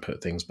just then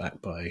put things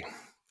back by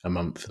a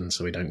month, and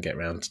so we don't get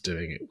around to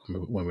doing it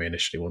when we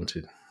initially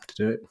wanted to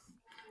do it.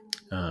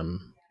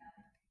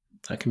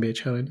 That can be a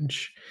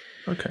challenge.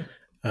 Okay.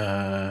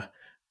 And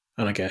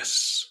I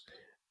guess,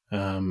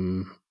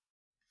 it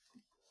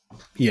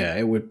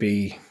would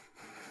be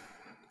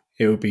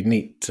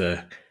neat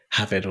to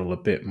have it all a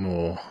bit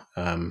more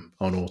on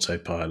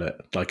autopilot.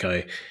 Like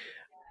I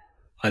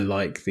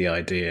like the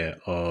idea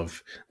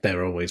of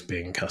there always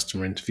being a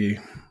customer interview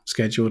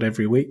scheduled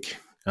every week,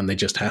 and they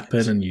just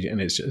happen, Yes.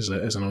 and it's just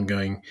as an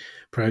ongoing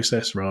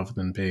process rather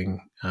than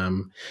being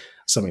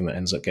something that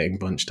ends up getting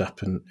bunched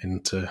up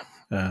into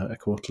a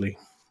quarterly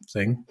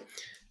thing.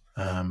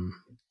 And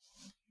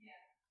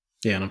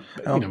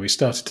we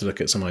started to look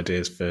at some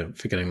ideas for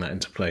getting that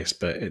into place,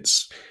 but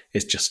it's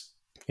just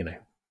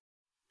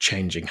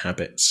changing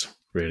habits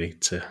really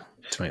to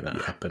make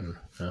that happen.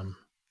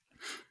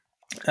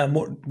 And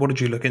what did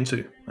you look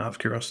into, out of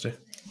curiosity?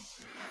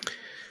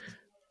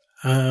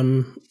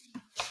 I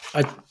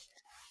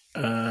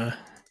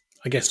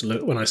I guess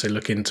when I say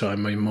look into, I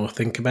mean more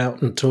think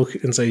about and talk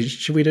and say,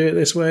 should we do it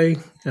this way?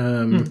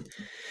 And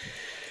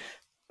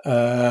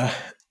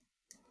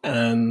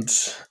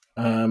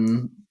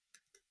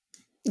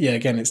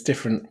again, it's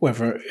different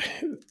whether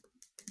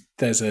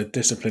there's a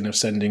discipline of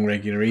sending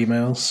regular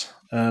emails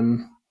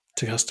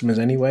to customers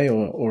anyway,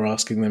 or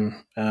asking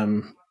them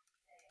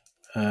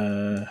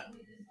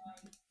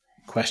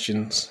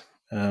questions.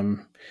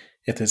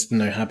 If there's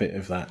no habit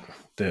of that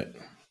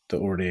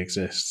already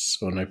exists,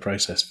 or no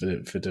process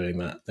for doing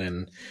that,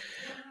 then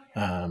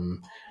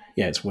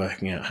it's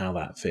working out how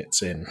that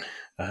fits in.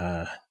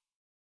 That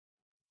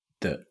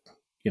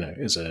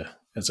as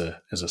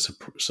a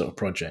sort of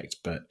project,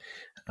 but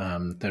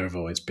there have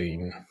always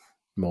been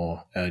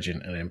more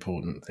urgent and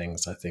important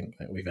things, I think,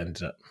 that we've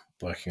ended up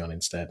working on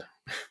instead.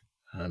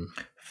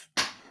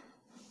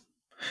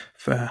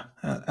 Fair.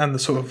 And the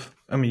sort of,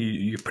 I mean,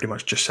 you pretty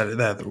much just said it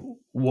there.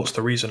 What's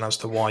the reason as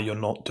to why you're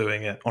not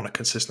doing it on a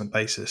consistent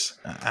basis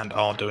and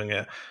are doing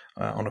it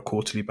on a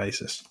quarterly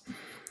basis?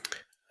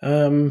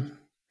 I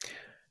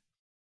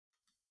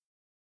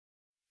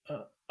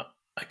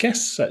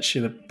guess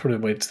actually the probably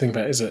way to think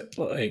about it is that,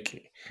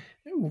 like,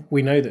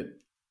 we know that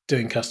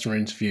doing customer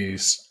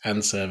interviews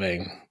and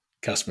surveying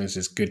customers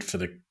is good for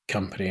the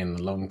company in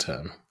the long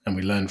term, and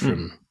we learn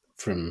from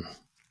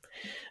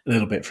a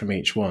little bit from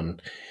each one.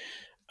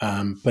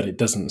 But it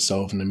doesn't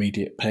solve an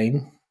immediate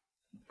pain,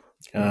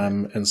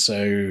 and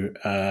so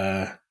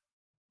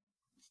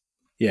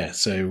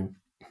so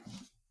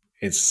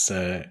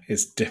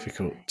it's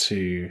difficult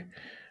to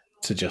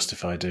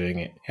justify doing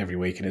it every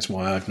week, and it's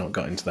why I've not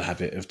got into the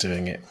habit of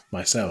doing it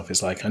myself.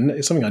 It's like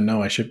it's something I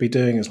know I should be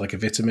doing. It's like a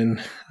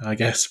vitamin, I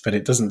guess, but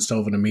it doesn't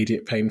solve an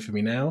immediate pain for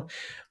me now.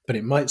 But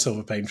it might solve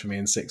a pain for me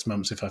in 6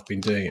 months if I've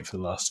been doing it for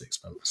the last 6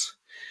 months.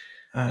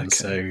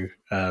 Okay.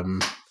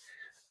 And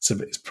so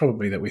it's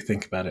probably that we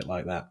think about it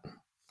like that.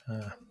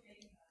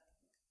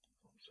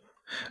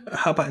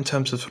 How about in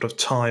terms of sort of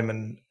time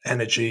and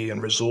energy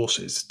and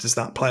resources? Does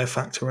that play a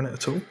factor in it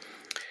at all?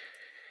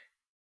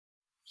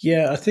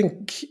 Yeah, I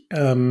think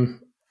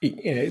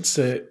it's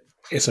a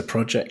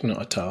project,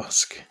 not a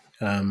task,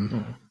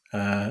 and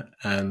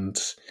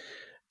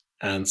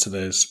so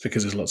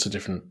there's lots of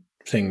different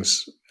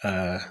things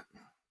to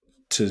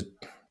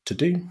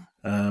do.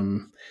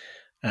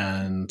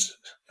 and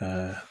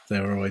there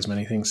are always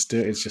many things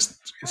to do. It's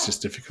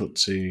just difficult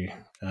to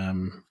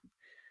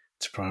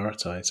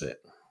prioritize it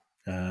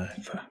uh,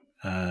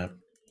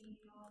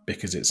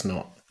 because it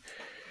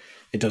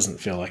doesn't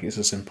feel like it's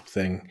a simple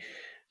thing.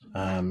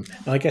 And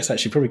I guess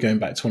actually, probably going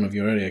back to one of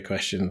your earlier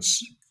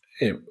questions,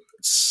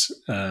 it's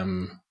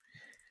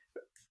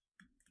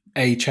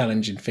a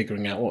challenge in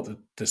figuring out what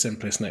the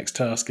simplest next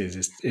task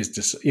is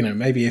just,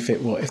 maybe if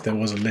there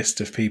was a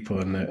list of people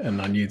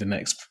and I knew the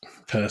next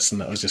person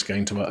that I was just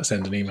going to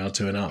send an email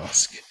to and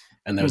ask,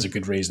 and there was a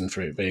good reason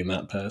for it being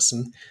that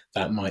person,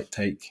 that might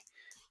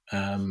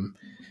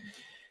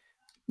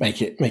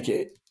make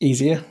it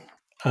easier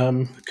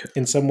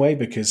in some way,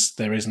 because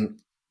there isn't,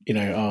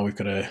 we've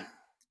got to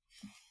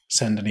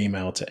send an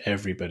email to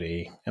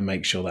everybody and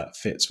make sure that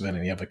fits with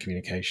any other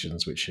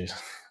communications which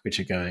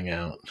are going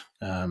out.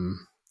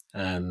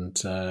 And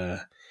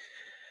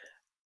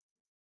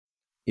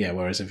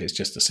whereas if it's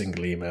just a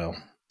single email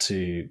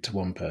to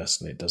one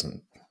person, it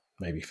doesn't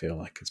maybe feel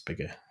like it's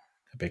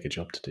a bigger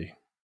job to do.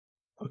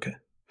 Okay.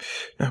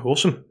 No,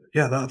 awesome.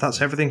 Yeah,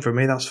 that's everything from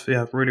me. That's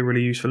really,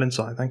 really useful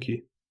insight. Thank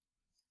you.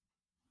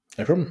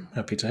 No problem.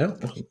 Happy to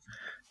help. Awesome.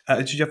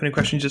 Did you have any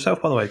questions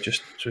yourself, by the way?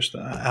 Just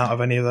out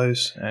of any of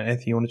those,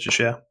 anything you wanted to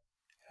share?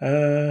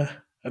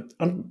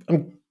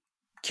 I'm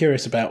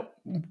curious about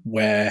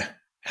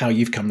how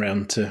you've come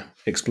around to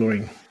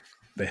exploring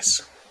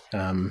this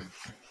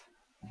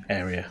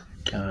area.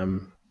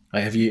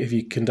 Have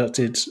you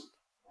conducted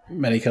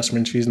many customer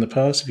interviews in the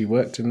past? Have you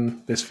worked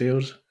in this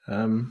field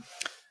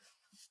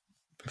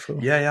before?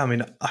 Yeah. I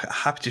mean, I'm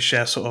happy to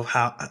share sort of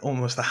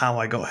how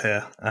I got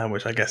here,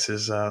 which I guess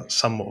is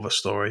somewhat of a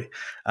story.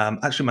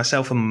 Actually,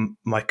 myself and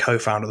my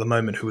co-founder at the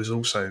moment, who was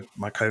also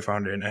my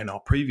co-founder in our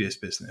previous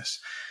business,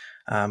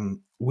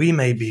 we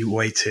maybe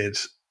waited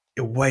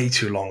way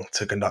too long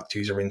to conduct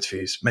user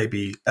interviews,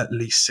 maybe at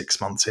least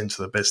 6 months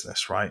into the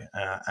business, right?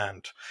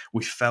 And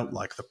we felt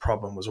like the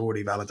problem was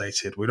already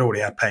validated. We'd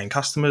already had paying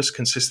customers,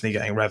 consistently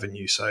getting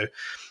revenue. So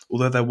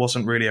although there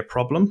wasn't really a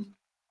problem,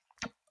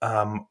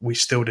 we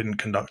still didn't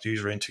conduct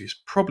user interviews,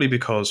 probably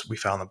because we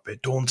found them a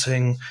bit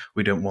daunting.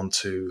 We didn't want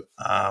to,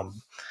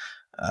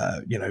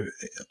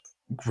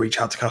 reach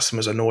out to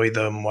customers, annoy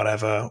them,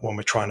 whatever, when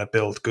we're trying to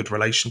build good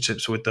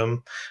relationships with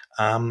them.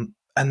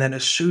 And then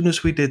as soon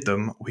as we did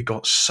them, we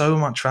got so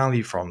much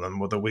value from them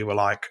that we were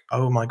like,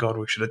 oh my God,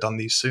 we should have done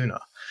these sooner.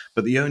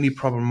 But the only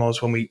problem was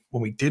when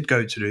we did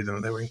go to do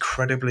them, they were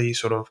incredibly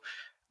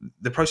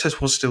the process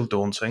was still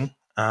daunting,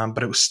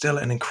 but it was still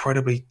an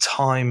incredibly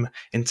time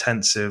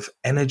intensive,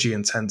 energy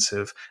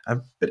intensive, a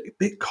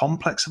bit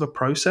complex of a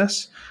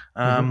process.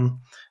 You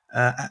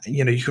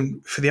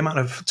can, for the amount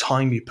of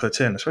time you put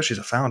in, especially as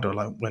a founder,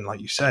 like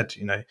you said,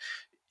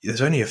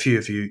 there's only a few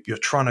of you. You're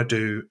trying to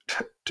do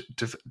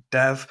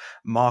dev,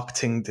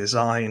 marketing,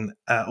 design,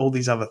 all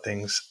these other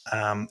things.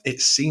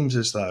 It seems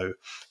as though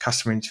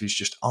customer interviews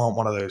just aren't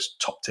one of those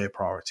top tier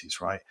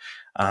priorities, right?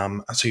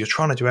 And so you're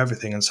trying to do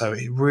everything. And so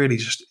it really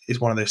just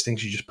is one of those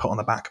things you just put on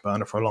the back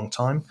burner for a long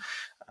time.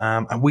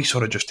 And we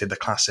sort of just did the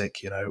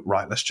classic,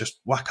 right, let's just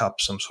whack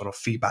up some sort of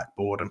feedback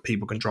board and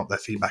people can drop their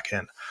feedback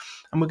in.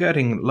 And we're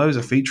getting loads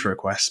of feature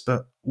requests,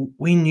 but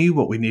we knew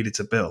what we needed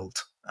to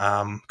build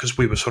because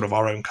we were sort of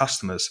our own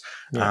customers.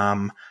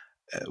 Yeah.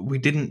 We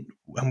didn't,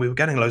 and we were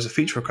getting loads of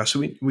feature requests, so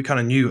we kind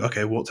of knew,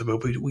 okay, what to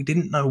build. We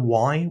didn't know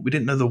why. We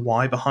didn't know the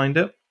why behind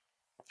it.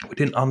 We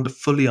didn't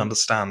fully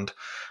understand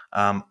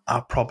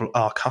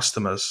our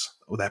customers,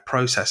 or their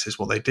processes,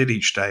 what they did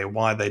each day,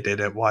 why they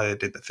did it, why they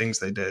did the things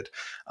they did.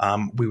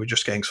 We were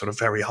just getting sort of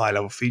very high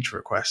level feature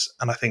requests.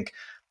 And I think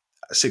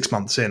 6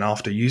 months in,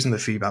 after using the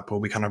feedback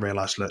pool, we kind of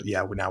realized, look,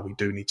 yeah, we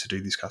do need to do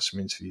these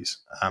customer interviews.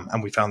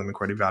 And we found them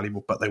incredibly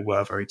valuable, but they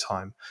were very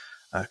time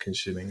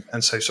consuming.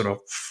 And so sort of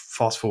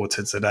fast forward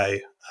to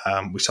today,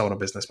 we sold our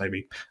business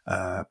maybe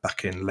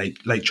back in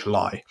late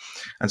July.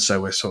 And so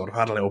we're sort of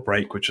had a little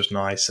break, which was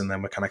nice. And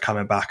then we're kind of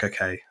coming back,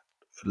 okay,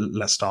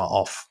 let's start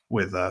off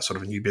with sort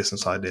of a new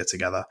business idea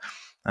together.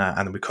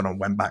 And then we kind of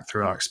went back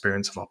through our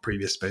experience of our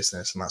previous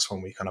business. And that's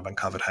when we kind of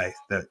uncovered, hey,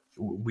 that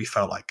we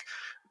felt like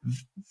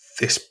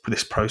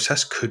this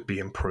process could be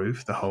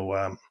improved. The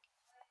whole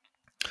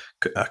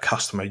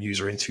customer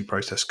user interview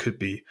process could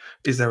be.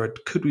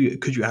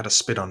 Could you add a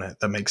spin on it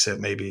that makes it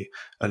maybe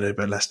a little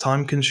bit less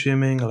time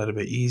consuming, a little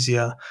bit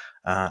easier?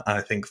 And I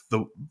think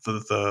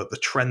the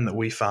trend that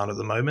we found at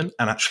the moment,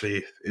 and actually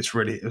it was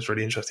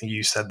really interesting.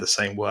 You said the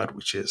same word,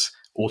 which is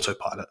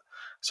autopilot.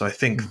 So I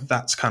think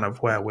that's kind of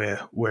where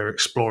we're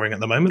exploring at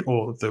the moment,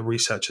 or the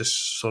research is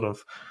sort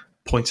of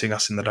pointing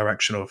us in the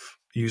direction of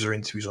user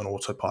interviews on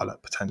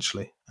autopilot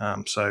potentially.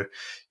 So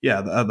yeah,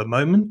 at the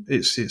moment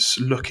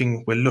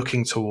we're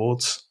looking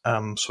towards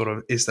sort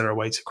of, is there a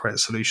way to create a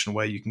solution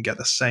where you can get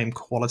the same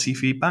quality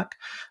feedback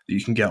that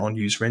you can get on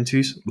user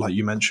interviews? Like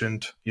you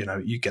mentioned,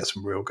 you get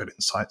some real good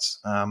insights.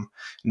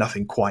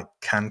 Nothing quite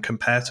can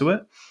compare to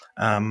it.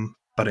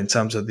 But in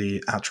terms of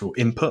the actual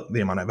input,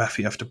 the amount of effort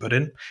you have to put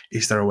in,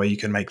 is there a way you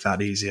can make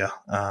that easier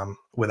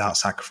without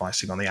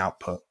sacrificing on the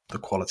output, the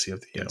quality of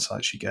the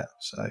insights you get?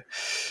 So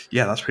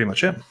yeah, that's pretty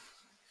much it.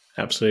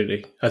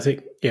 Absolutely. I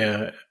think,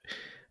 yeah,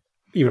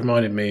 you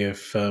reminded me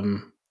of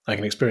like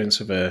an experience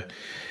of a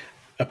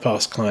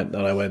past client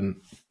that I went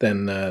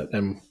then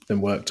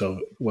worked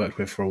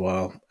with for a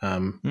while.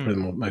 Mm. Probably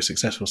the most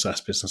successful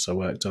SaaS business I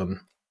worked on.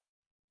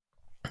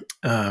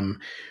 Um,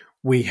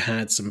 we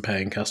had some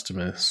paying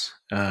customers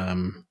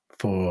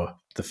for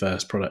the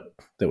first product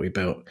that we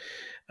built.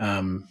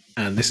 And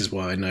this is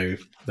why I know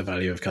the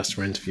value of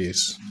customer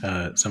interviews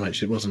so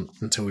much. It wasn't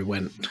until we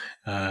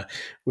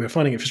were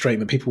finding it frustrating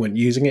that people weren't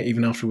using it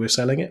even after we were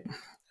selling it.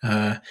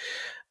 Uh,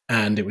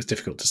 and it was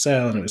difficult to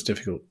sell, and it was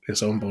difficult.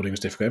 Its onboarding was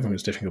difficult. Everything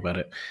was difficult about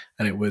it,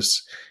 and it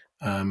was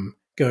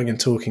going and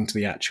talking to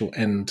the actual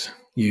end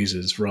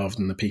users rather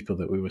than the people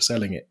that we were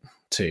selling it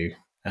to,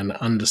 and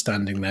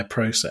understanding their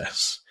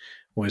process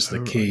was the Oh,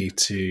 right. key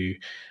to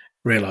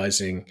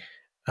realizing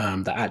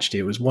that actually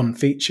it was one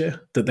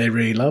feature that they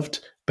really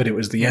loved, but it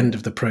was the end Mm.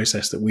 of the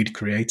process that we'd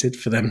created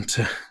for them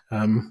to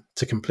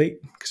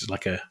complete, because it's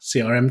like a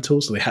CRM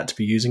tool, so they had to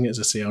be using it as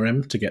a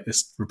CRM to get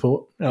this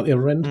report out the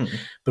other end. Mm.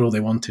 But all they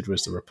wanted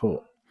was the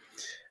report.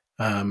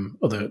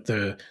 Or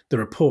the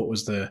report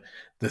was the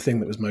thing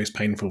that was most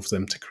painful for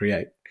them to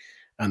create,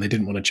 and they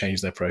didn't want to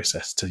change their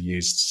process to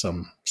use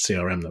some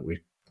CRM that we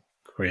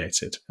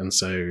created. And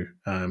so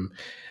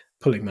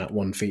pulling that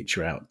one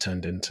feature out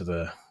turned into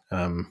the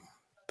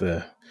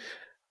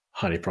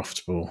highly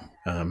profitable,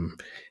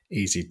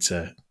 easy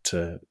to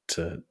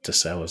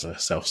sell as a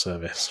self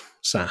service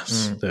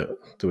SaaS Mm.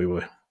 that we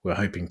were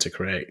hoping to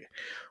create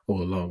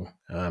all along.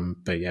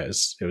 But yeah,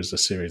 it was a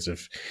series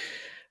of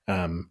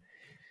um,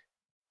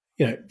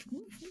 you know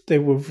they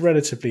were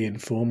relatively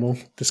informal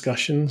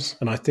discussions,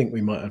 and I think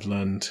we might have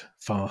learned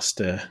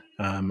faster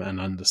and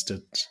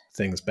understood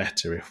things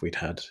better if we'd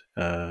had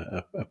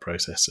a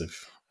process of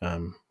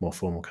more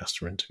formal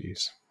customer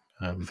interviews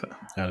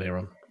earlier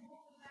on.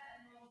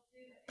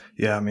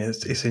 Yeah, I mean,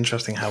 it's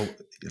interesting how,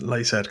 like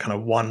you said, kind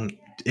of one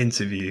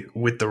interview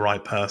with the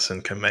right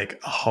person can make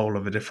a whole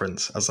of a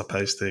difference, as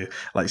opposed to,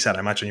 like you said, I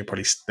imagine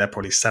they're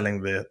probably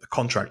selling the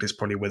contract is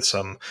probably with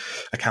some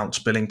accounts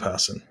billing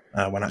person,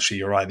 when actually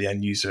you're right, the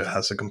end user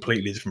has a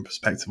completely different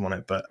perspective on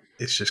it. But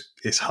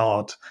it's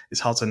hard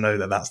to know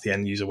that that's the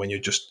end user when you're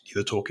just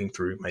either talking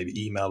through maybe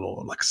email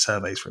or like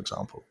surveys, for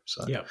example.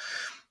 So Yeah,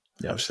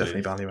 yeah, there's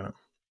definitely absolutely. value in it.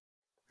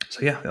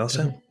 So yeah, that's it.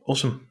 Definitely.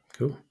 Awesome.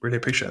 Cool. Really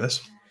appreciate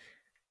this.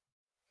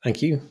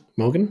 Thank you,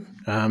 Morgan,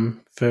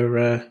 for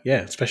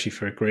especially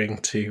for agreeing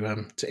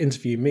to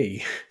interview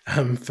me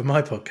for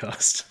my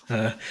podcast,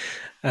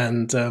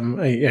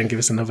 and give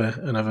us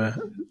another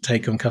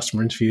take on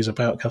customer interviews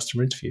about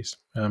customer interviews.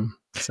 I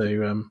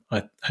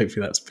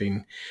hopefully that's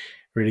been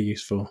really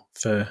useful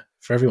for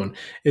everyone.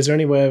 Is there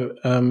anywhere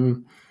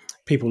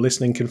people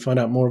listening can find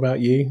out more about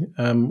you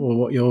or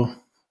what you're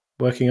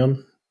working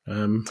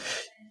on?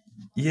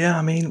 Yeah,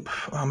 I mean,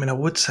 I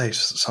would say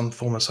some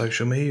form of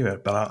social media,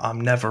 but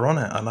I'm never on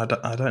it, and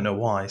I don't know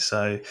why.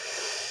 So,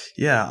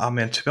 yeah, I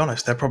mean, to be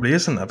honest, there probably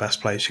isn't a best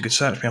place. You could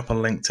search me up on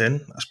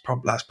LinkedIn. That's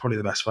probably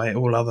the best way.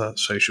 All other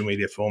social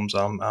media forms,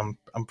 I'm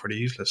pretty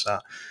useless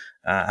at,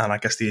 and I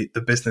guess the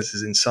business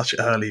is in such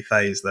early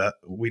phase that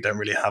we don't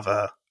really have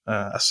a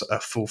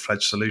full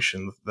fledged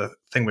solution. The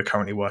thing we're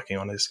currently working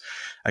on is,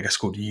 I guess,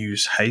 called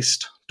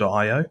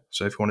usehaste.io.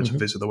 So if you wanted to Mm-hmm.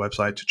 visit the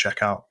website to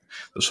check out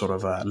the sort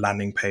of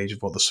landing page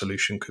of what the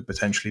solution could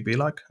potentially be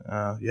like,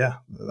 yeah,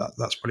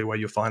 that's probably where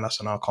you'll find us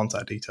and our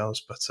contact details.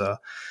 But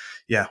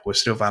yeah, we're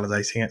still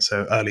validating it,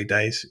 so early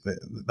days.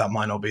 That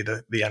might not be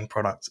the end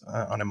product,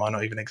 and it might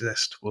not even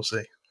exist. We'll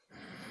see.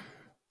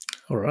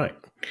 All right.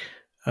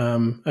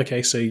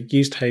 Okay, so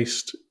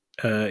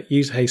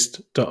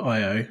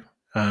usehaste.io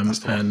That's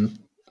the one.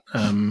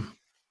 and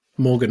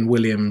Morgan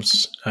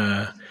Williams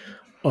on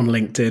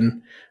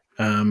LinkedIn.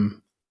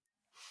 Um,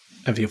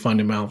 if you find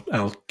him,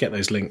 I'll get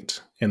those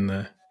linked in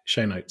the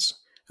show notes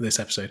for this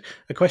episode.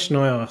 A question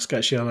I ask,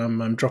 actually,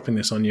 I'm dropping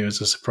this on you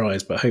as a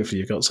surprise, but hopefully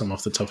you've got some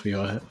off the top of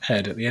your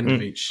head at the end of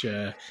Mm. each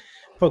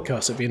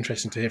podcast. It'd be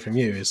interesting to hear from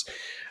you. Is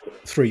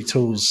three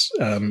tools,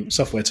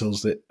 software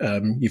tools that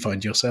you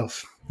find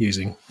yourself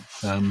using,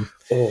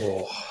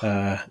 Oh,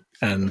 uh,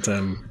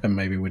 and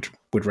maybe would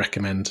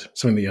recommend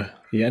something that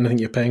anything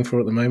you're paying for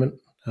at the moment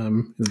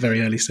in the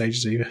very early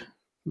stages of your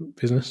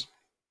business.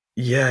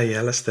 yeah.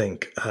 Let's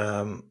think.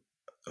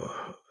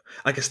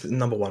 I guess the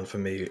number one for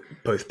me,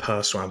 both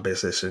personal and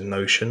business, is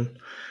Notion.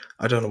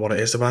 I don't know what it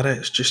is about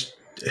it.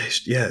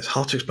 It's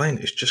hard to explain.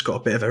 It's just got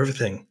a bit of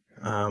everything.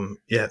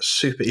 Yeah, it's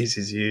super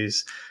easy to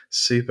use,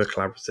 super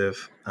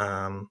collaborative.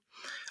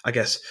 I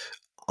guess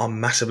I'm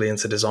massively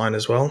into design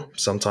as well.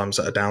 Sometimes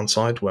at a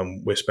downside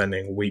when we're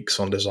spending weeks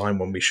on design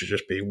when we should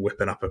just be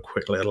whipping up a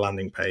quick little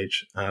landing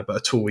page. But a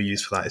tool we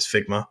use for that is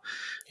Figma.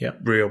 Yeah,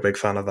 Real big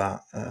fan of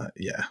that.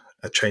 Yeah,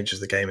 it changes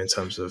the game in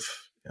terms of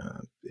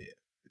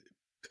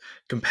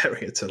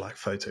comparing it to like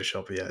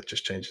Photoshop. Yeah, it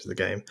just changes the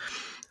game.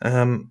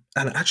 And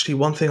actually,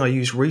 one thing I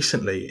used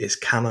recently is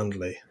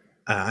Calendly.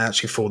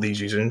 actually for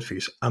these user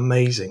interviews.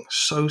 Amazing,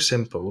 so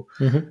simple.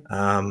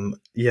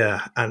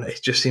 Yeah, and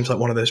it just seems like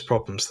one of those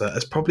problems that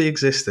has probably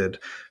existed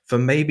for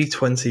maybe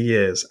 20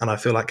 years, and I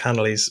feel like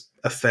Candly's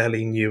a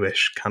fairly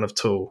newish kind of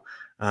tool,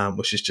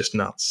 which is just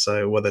nuts.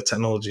 So whether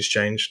technology's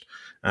changed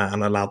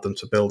and allowed them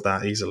to build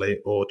that easily,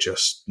 or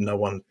just no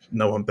one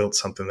built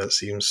something that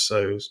seems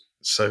so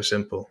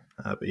simple.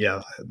 But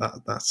yeah,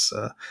 that's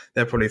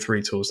they're probably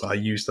three tools that I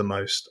use the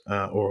most,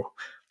 or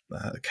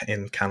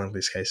in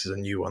Calendly's case is a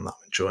new one that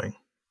I'm enjoying.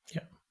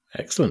 Yeah,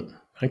 excellent.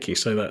 Thank you.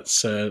 So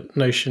that's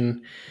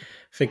Notion,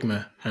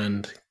 Figma,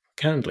 and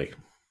Calendly.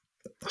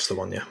 That's the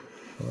one, yeah.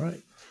 All right.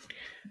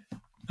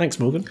 Thanks,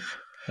 Morgan.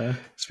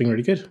 It's been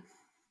really good.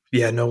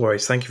 Yeah, no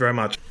worries. Thank you very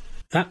much.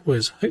 That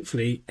was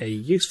hopefully a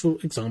useful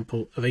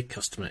example of a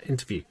customer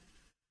interview.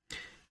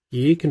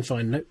 You can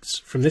find notes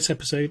from this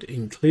episode,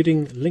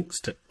 including links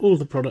to all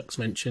the products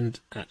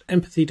mentioned, at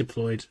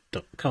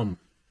empathydeployed.com.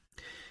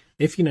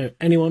 If you know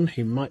anyone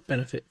who might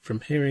benefit from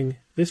hearing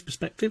this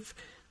perspective,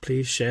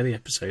 please share the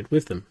episode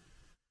with them.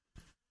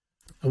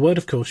 A word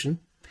of caution: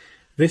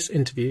 this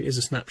interview is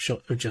a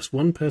snapshot of just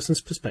one person's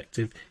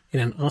perspective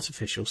in an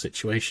artificial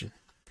situation.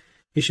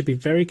 You should be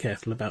very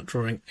careful about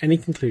drawing any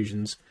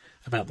conclusions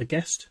about the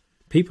guest,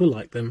 people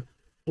like them,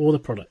 or the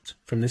product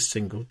from this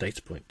single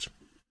data point.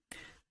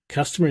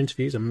 Customer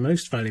interviews are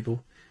most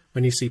valuable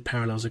when you see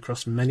parallels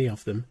across many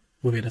of them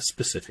within a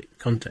specific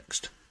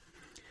context.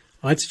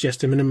 I'd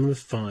suggest a minimum of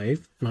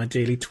 5 and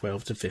ideally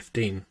 12 to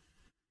 15.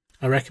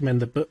 I recommend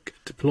the book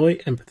Deploy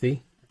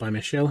Empathy by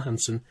Michelle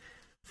Hansen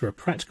for a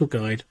practical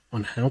guide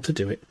on how to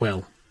do it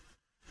well.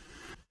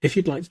 If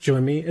you'd like to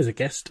join me as a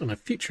guest on a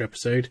future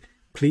episode,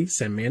 please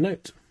send me a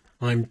note.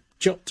 I'm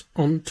Jot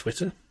on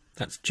Twitter.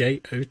 That's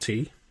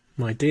J-O-T.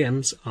 My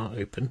DMs are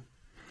open.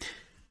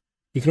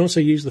 You can also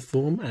use the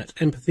form at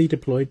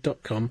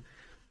empathydeployed.com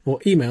or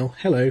email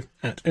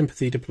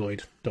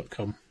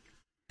hello@empathydeployed.com.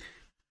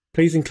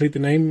 Please include the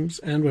names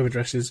and web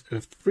addresses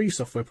of free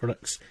software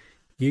products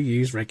you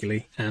use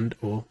regularly and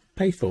or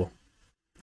pay for.